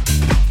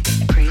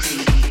 Crazy.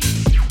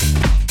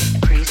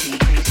 Crazy,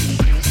 crazy,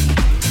 crazy,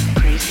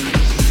 crazy.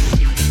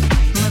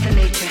 Mother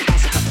Nature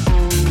has her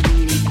own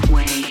unique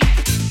way.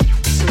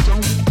 So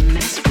don't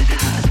mess with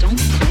her.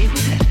 Don't play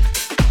with it.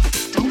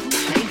 Don't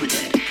play with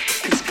it.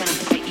 'Cause it's gonna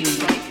bite you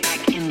right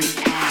back in the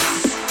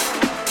ass.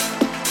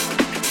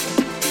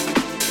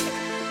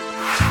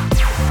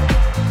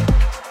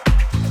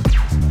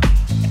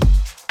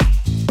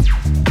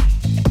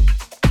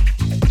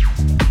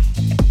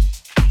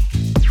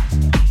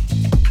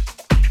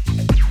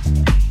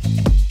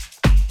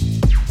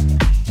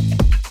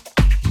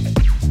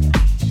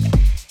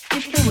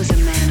 If there was a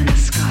man in the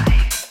sky,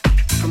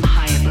 from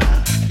high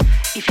above,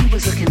 if he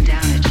was looking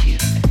down at you,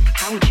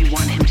 how would you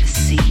want him to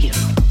see you?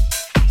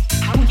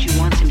 How would you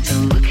want him to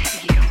look at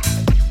you?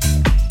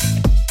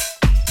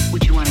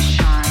 Would you want to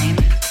shine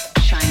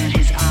at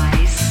his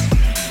eyes?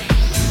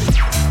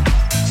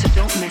 So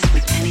don't mess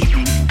with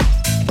anything,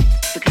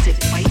 because it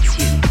bites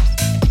you.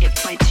 It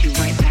bites you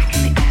right back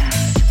in the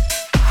ass.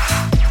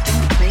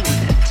 Don't play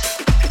with it.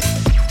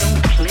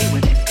 Don't play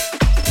with it.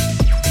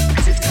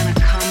 'Cause it's gonna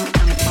come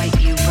and bite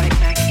you right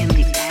back in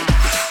the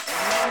ass.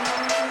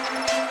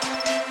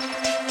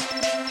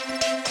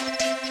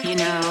 You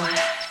know,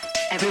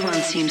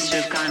 everyone seems to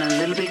have gone a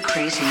little bit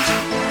crazy.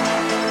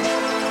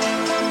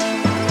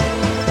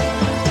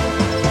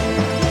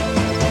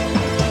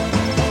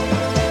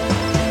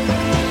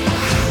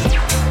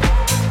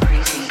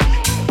 Crazy.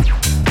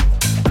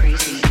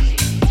 Crazy.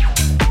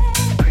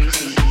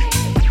 Crazy.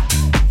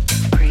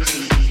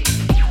 Crazy.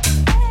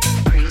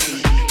 Crazy.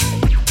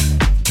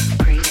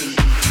 Crazy.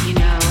 You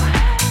know,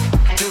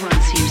 everyone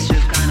seems to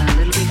have gone a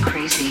little bit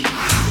crazy.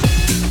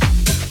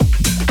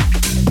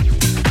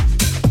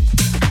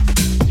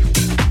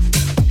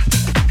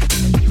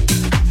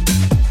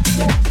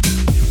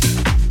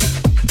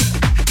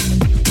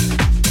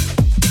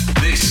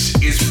 This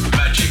is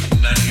Magic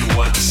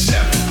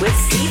 91.7. With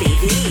Stevie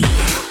V.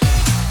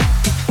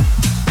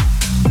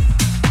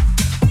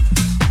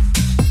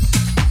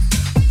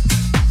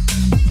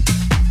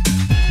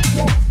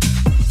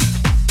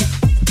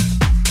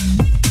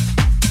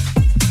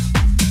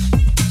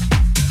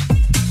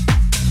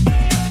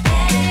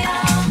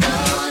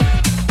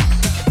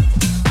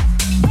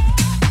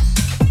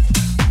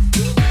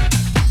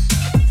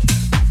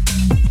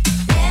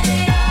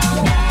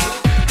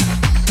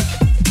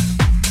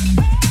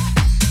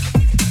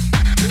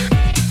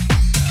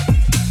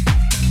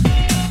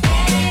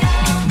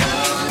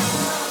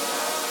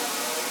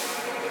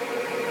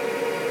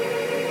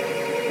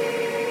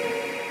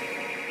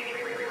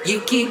 You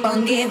keep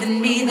on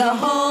giving me the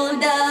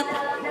hold up.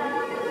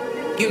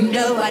 You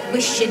know I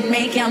wish you'd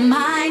make your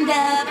mind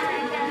up.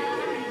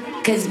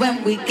 'Cause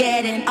when we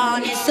getting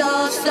on it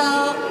so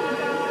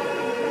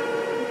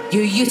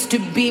you used to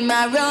be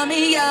my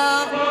Romeo.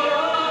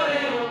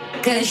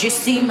 'Cause you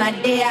see my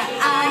dear,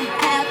 I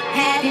have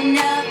had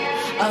enough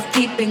of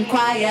keeping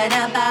quiet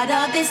about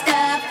all this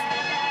stuff.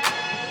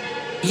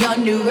 You're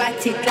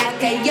neurotic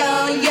like a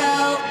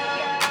yo-yo.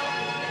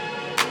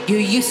 You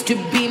used to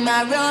be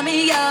my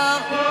Romeo.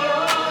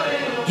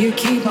 You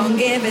keep on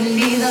giving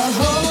me the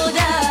hold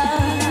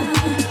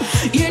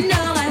up. You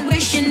know I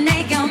wish you'd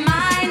make your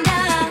mind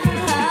up.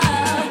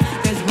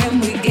 'Cause when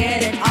we get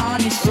it on,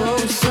 it's so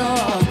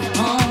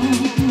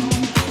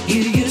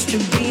you used to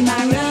be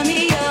my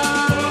Romeo.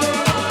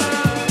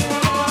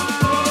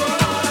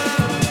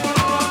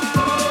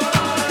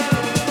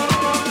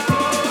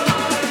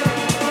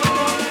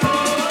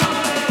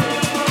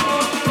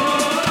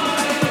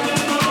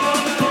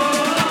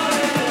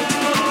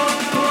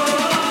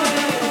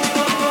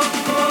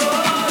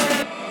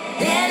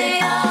 Let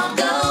it all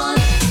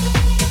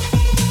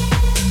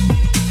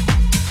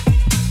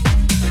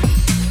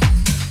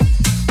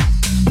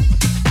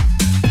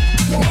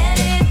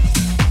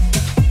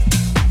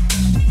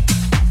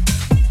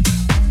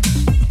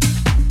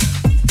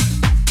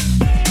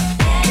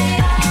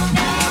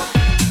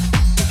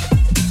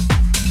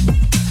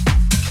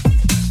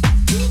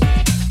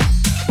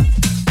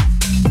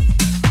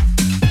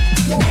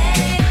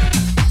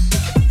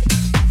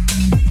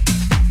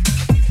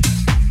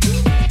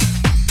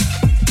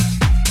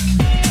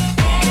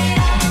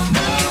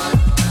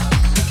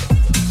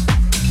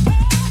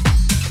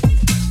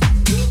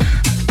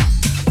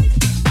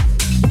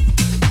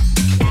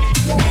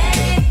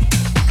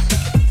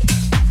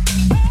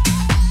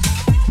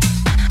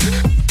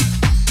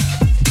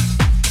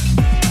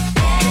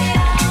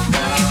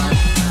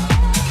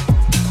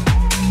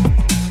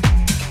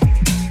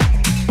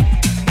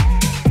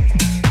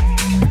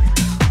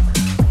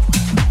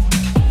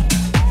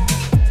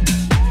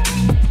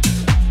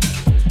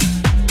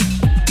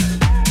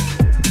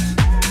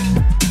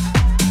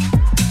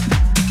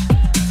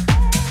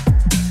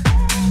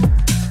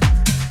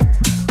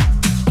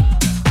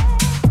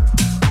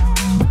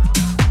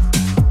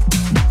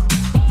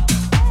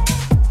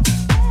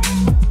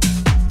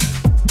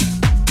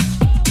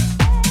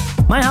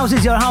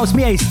is your house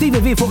miej Stevie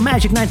V fuq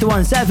Magic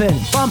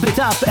 91.7. Pump it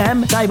up,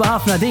 tajba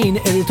ħafna din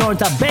ir-ritorn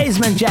ta'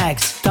 Basement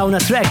Jacks. Tawna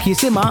track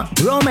jisima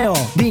Romeo.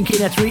 Din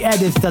kienet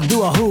re-edit ta'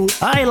 Dua Who.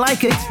 I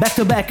Like It, back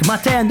to back ma'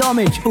 Tay and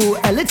Homage u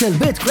A Little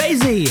Bit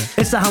Crazy.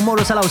 Issa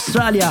ħammorru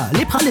sal-Australia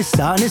li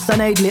bħalissa nista'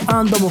 ngħid li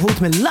għandhom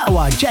uħut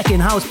mill-laqwa Jack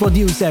in House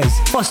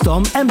producers.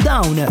 Fosthom hemm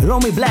dawn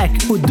Romy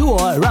Black u duo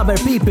Rubber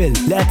People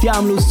li qed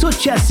jagħmlu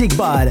suċċessi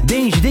kbar.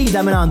 Din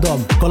ġdida minn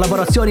għandhom.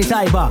 Kollaborazzjoni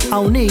tajba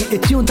hawnni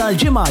it-tune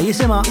tal-ġimgħa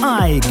jisimha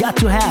I Got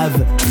to Have.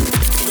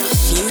 The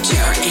Future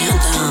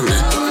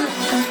Anthem.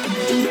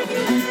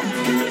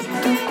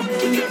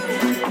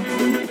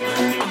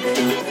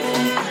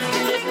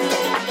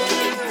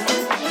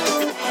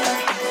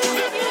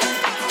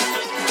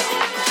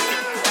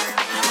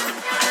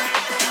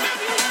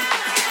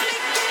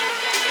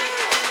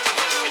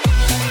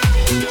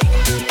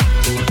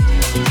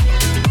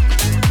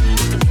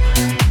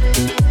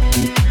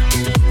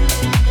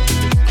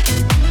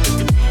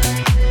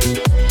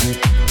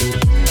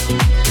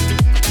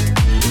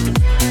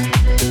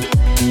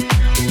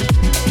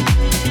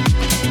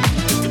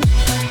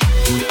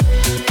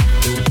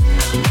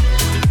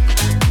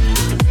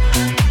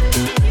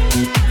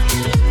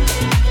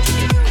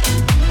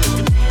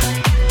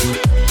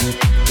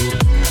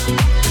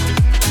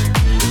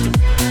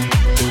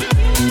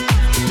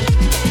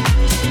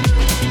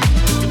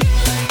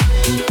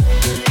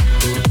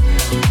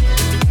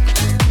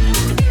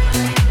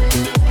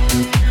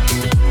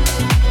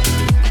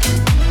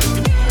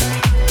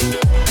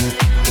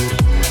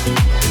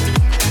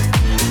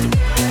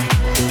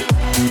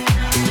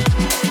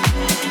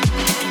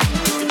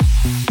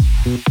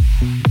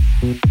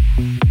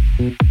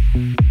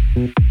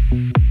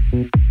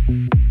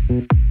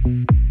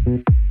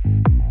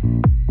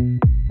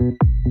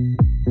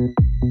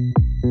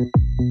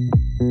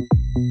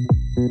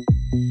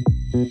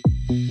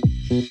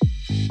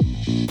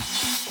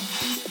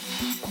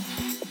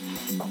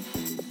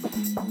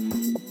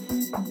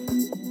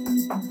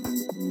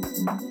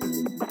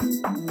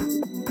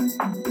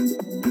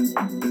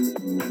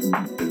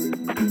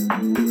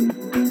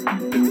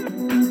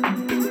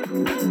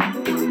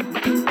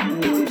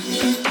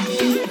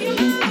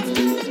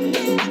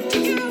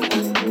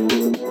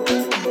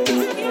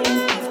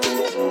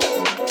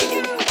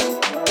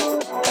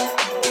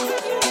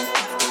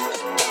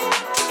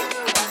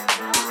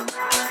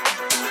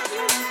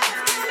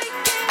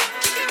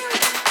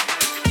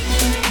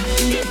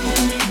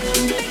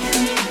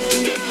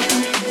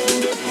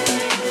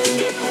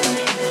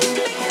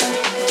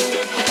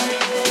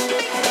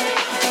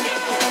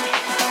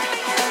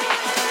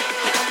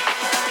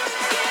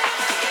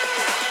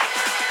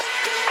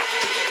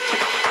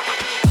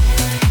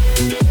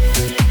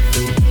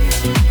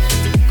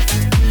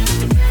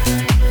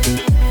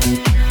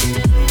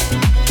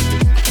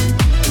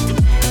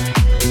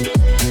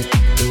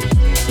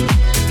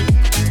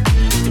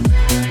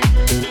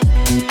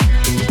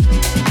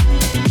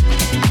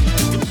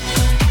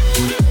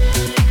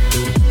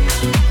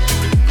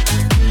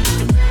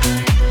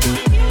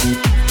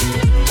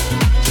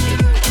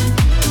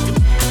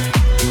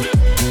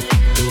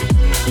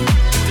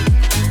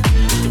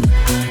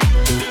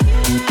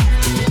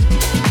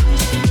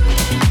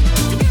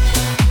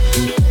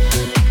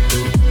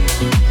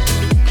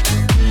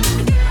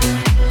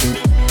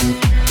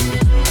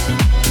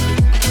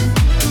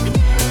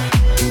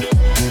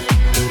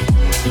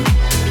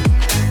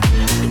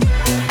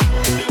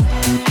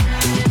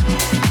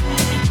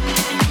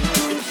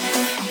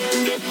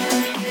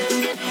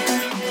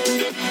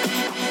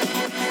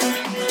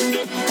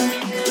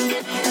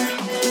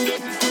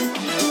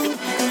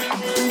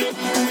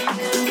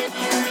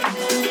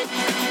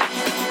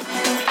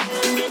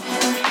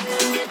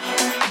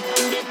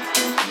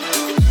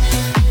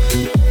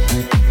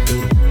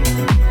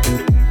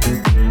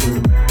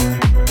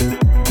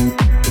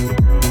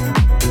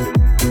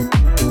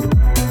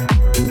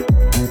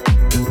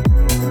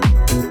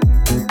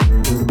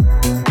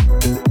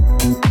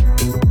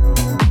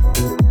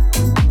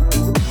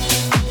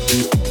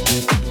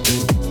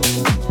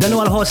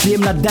 il-ħoss li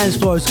jimla dance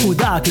floors u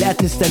dak li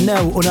qed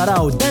nistennew u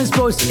naraw dance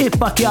floors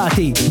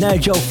ippakjati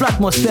nerġgħu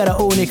fl-atmosfera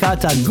unika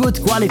ta' good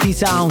quality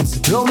sounds.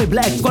 Romy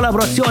Black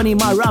kollaborazzjoni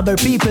ma' Rubber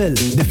People.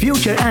 The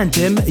Future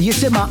Anthem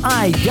jisimha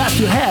I Got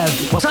to Have.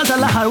 Wasalt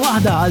l-aħħar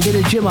waħda għal din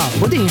il-ġimgħa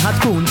u din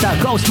ħatkun ta'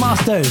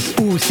 Ghostmasters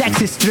u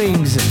Sexy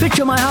Strings.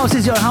 Picture My House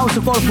is Your House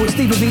ukoll fuq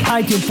Stevie V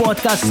iTunes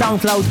Podcast,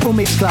 SoundCloud u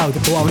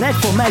Mixcloud. U hawnhekk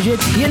fuq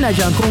Magic jien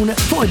nerġa' nkun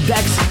fuq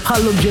id-decks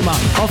ħallu l-ġimgħa.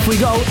 Off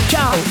we go.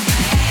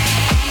 Ciao!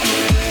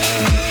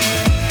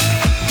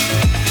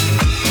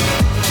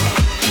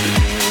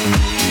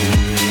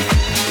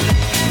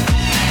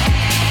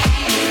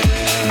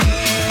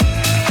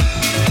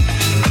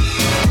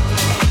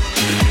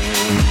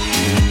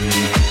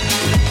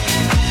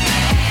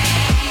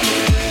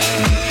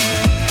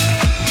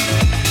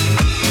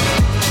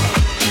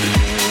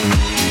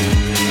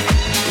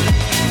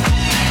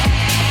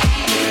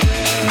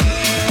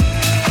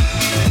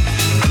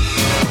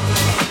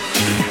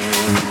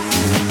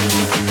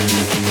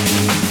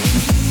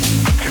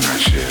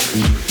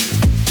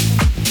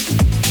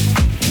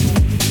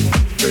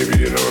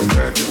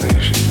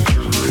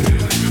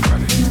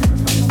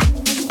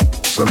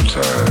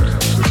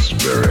 Sometimes it's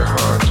very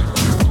hard to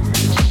do.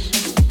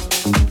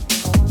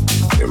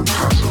 It's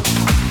impossible.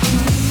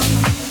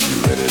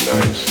 Many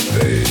nights and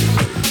days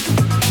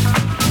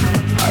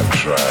I've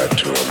tried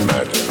to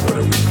imagine what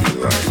it would be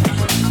like.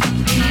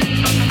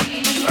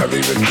 I've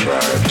even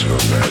tried to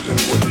imagine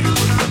what you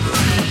would look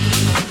like.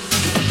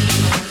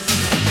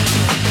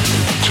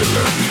 To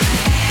love you.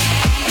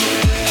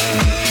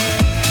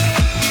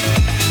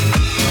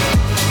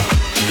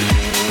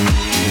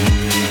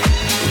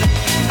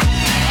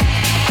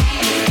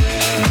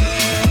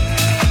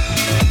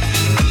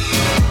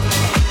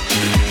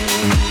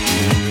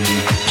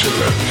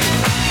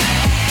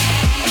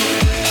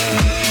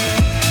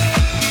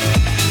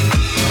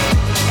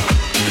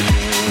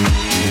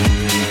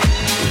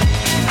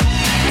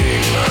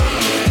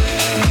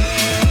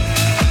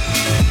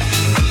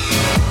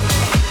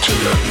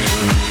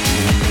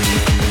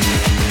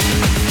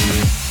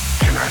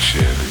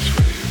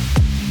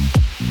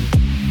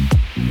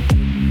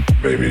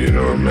 Baby, you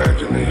know,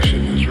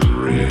 imagination is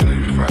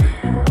really funny.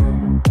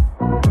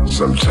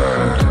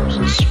 Sometimes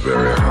it's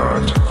very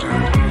hard to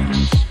do.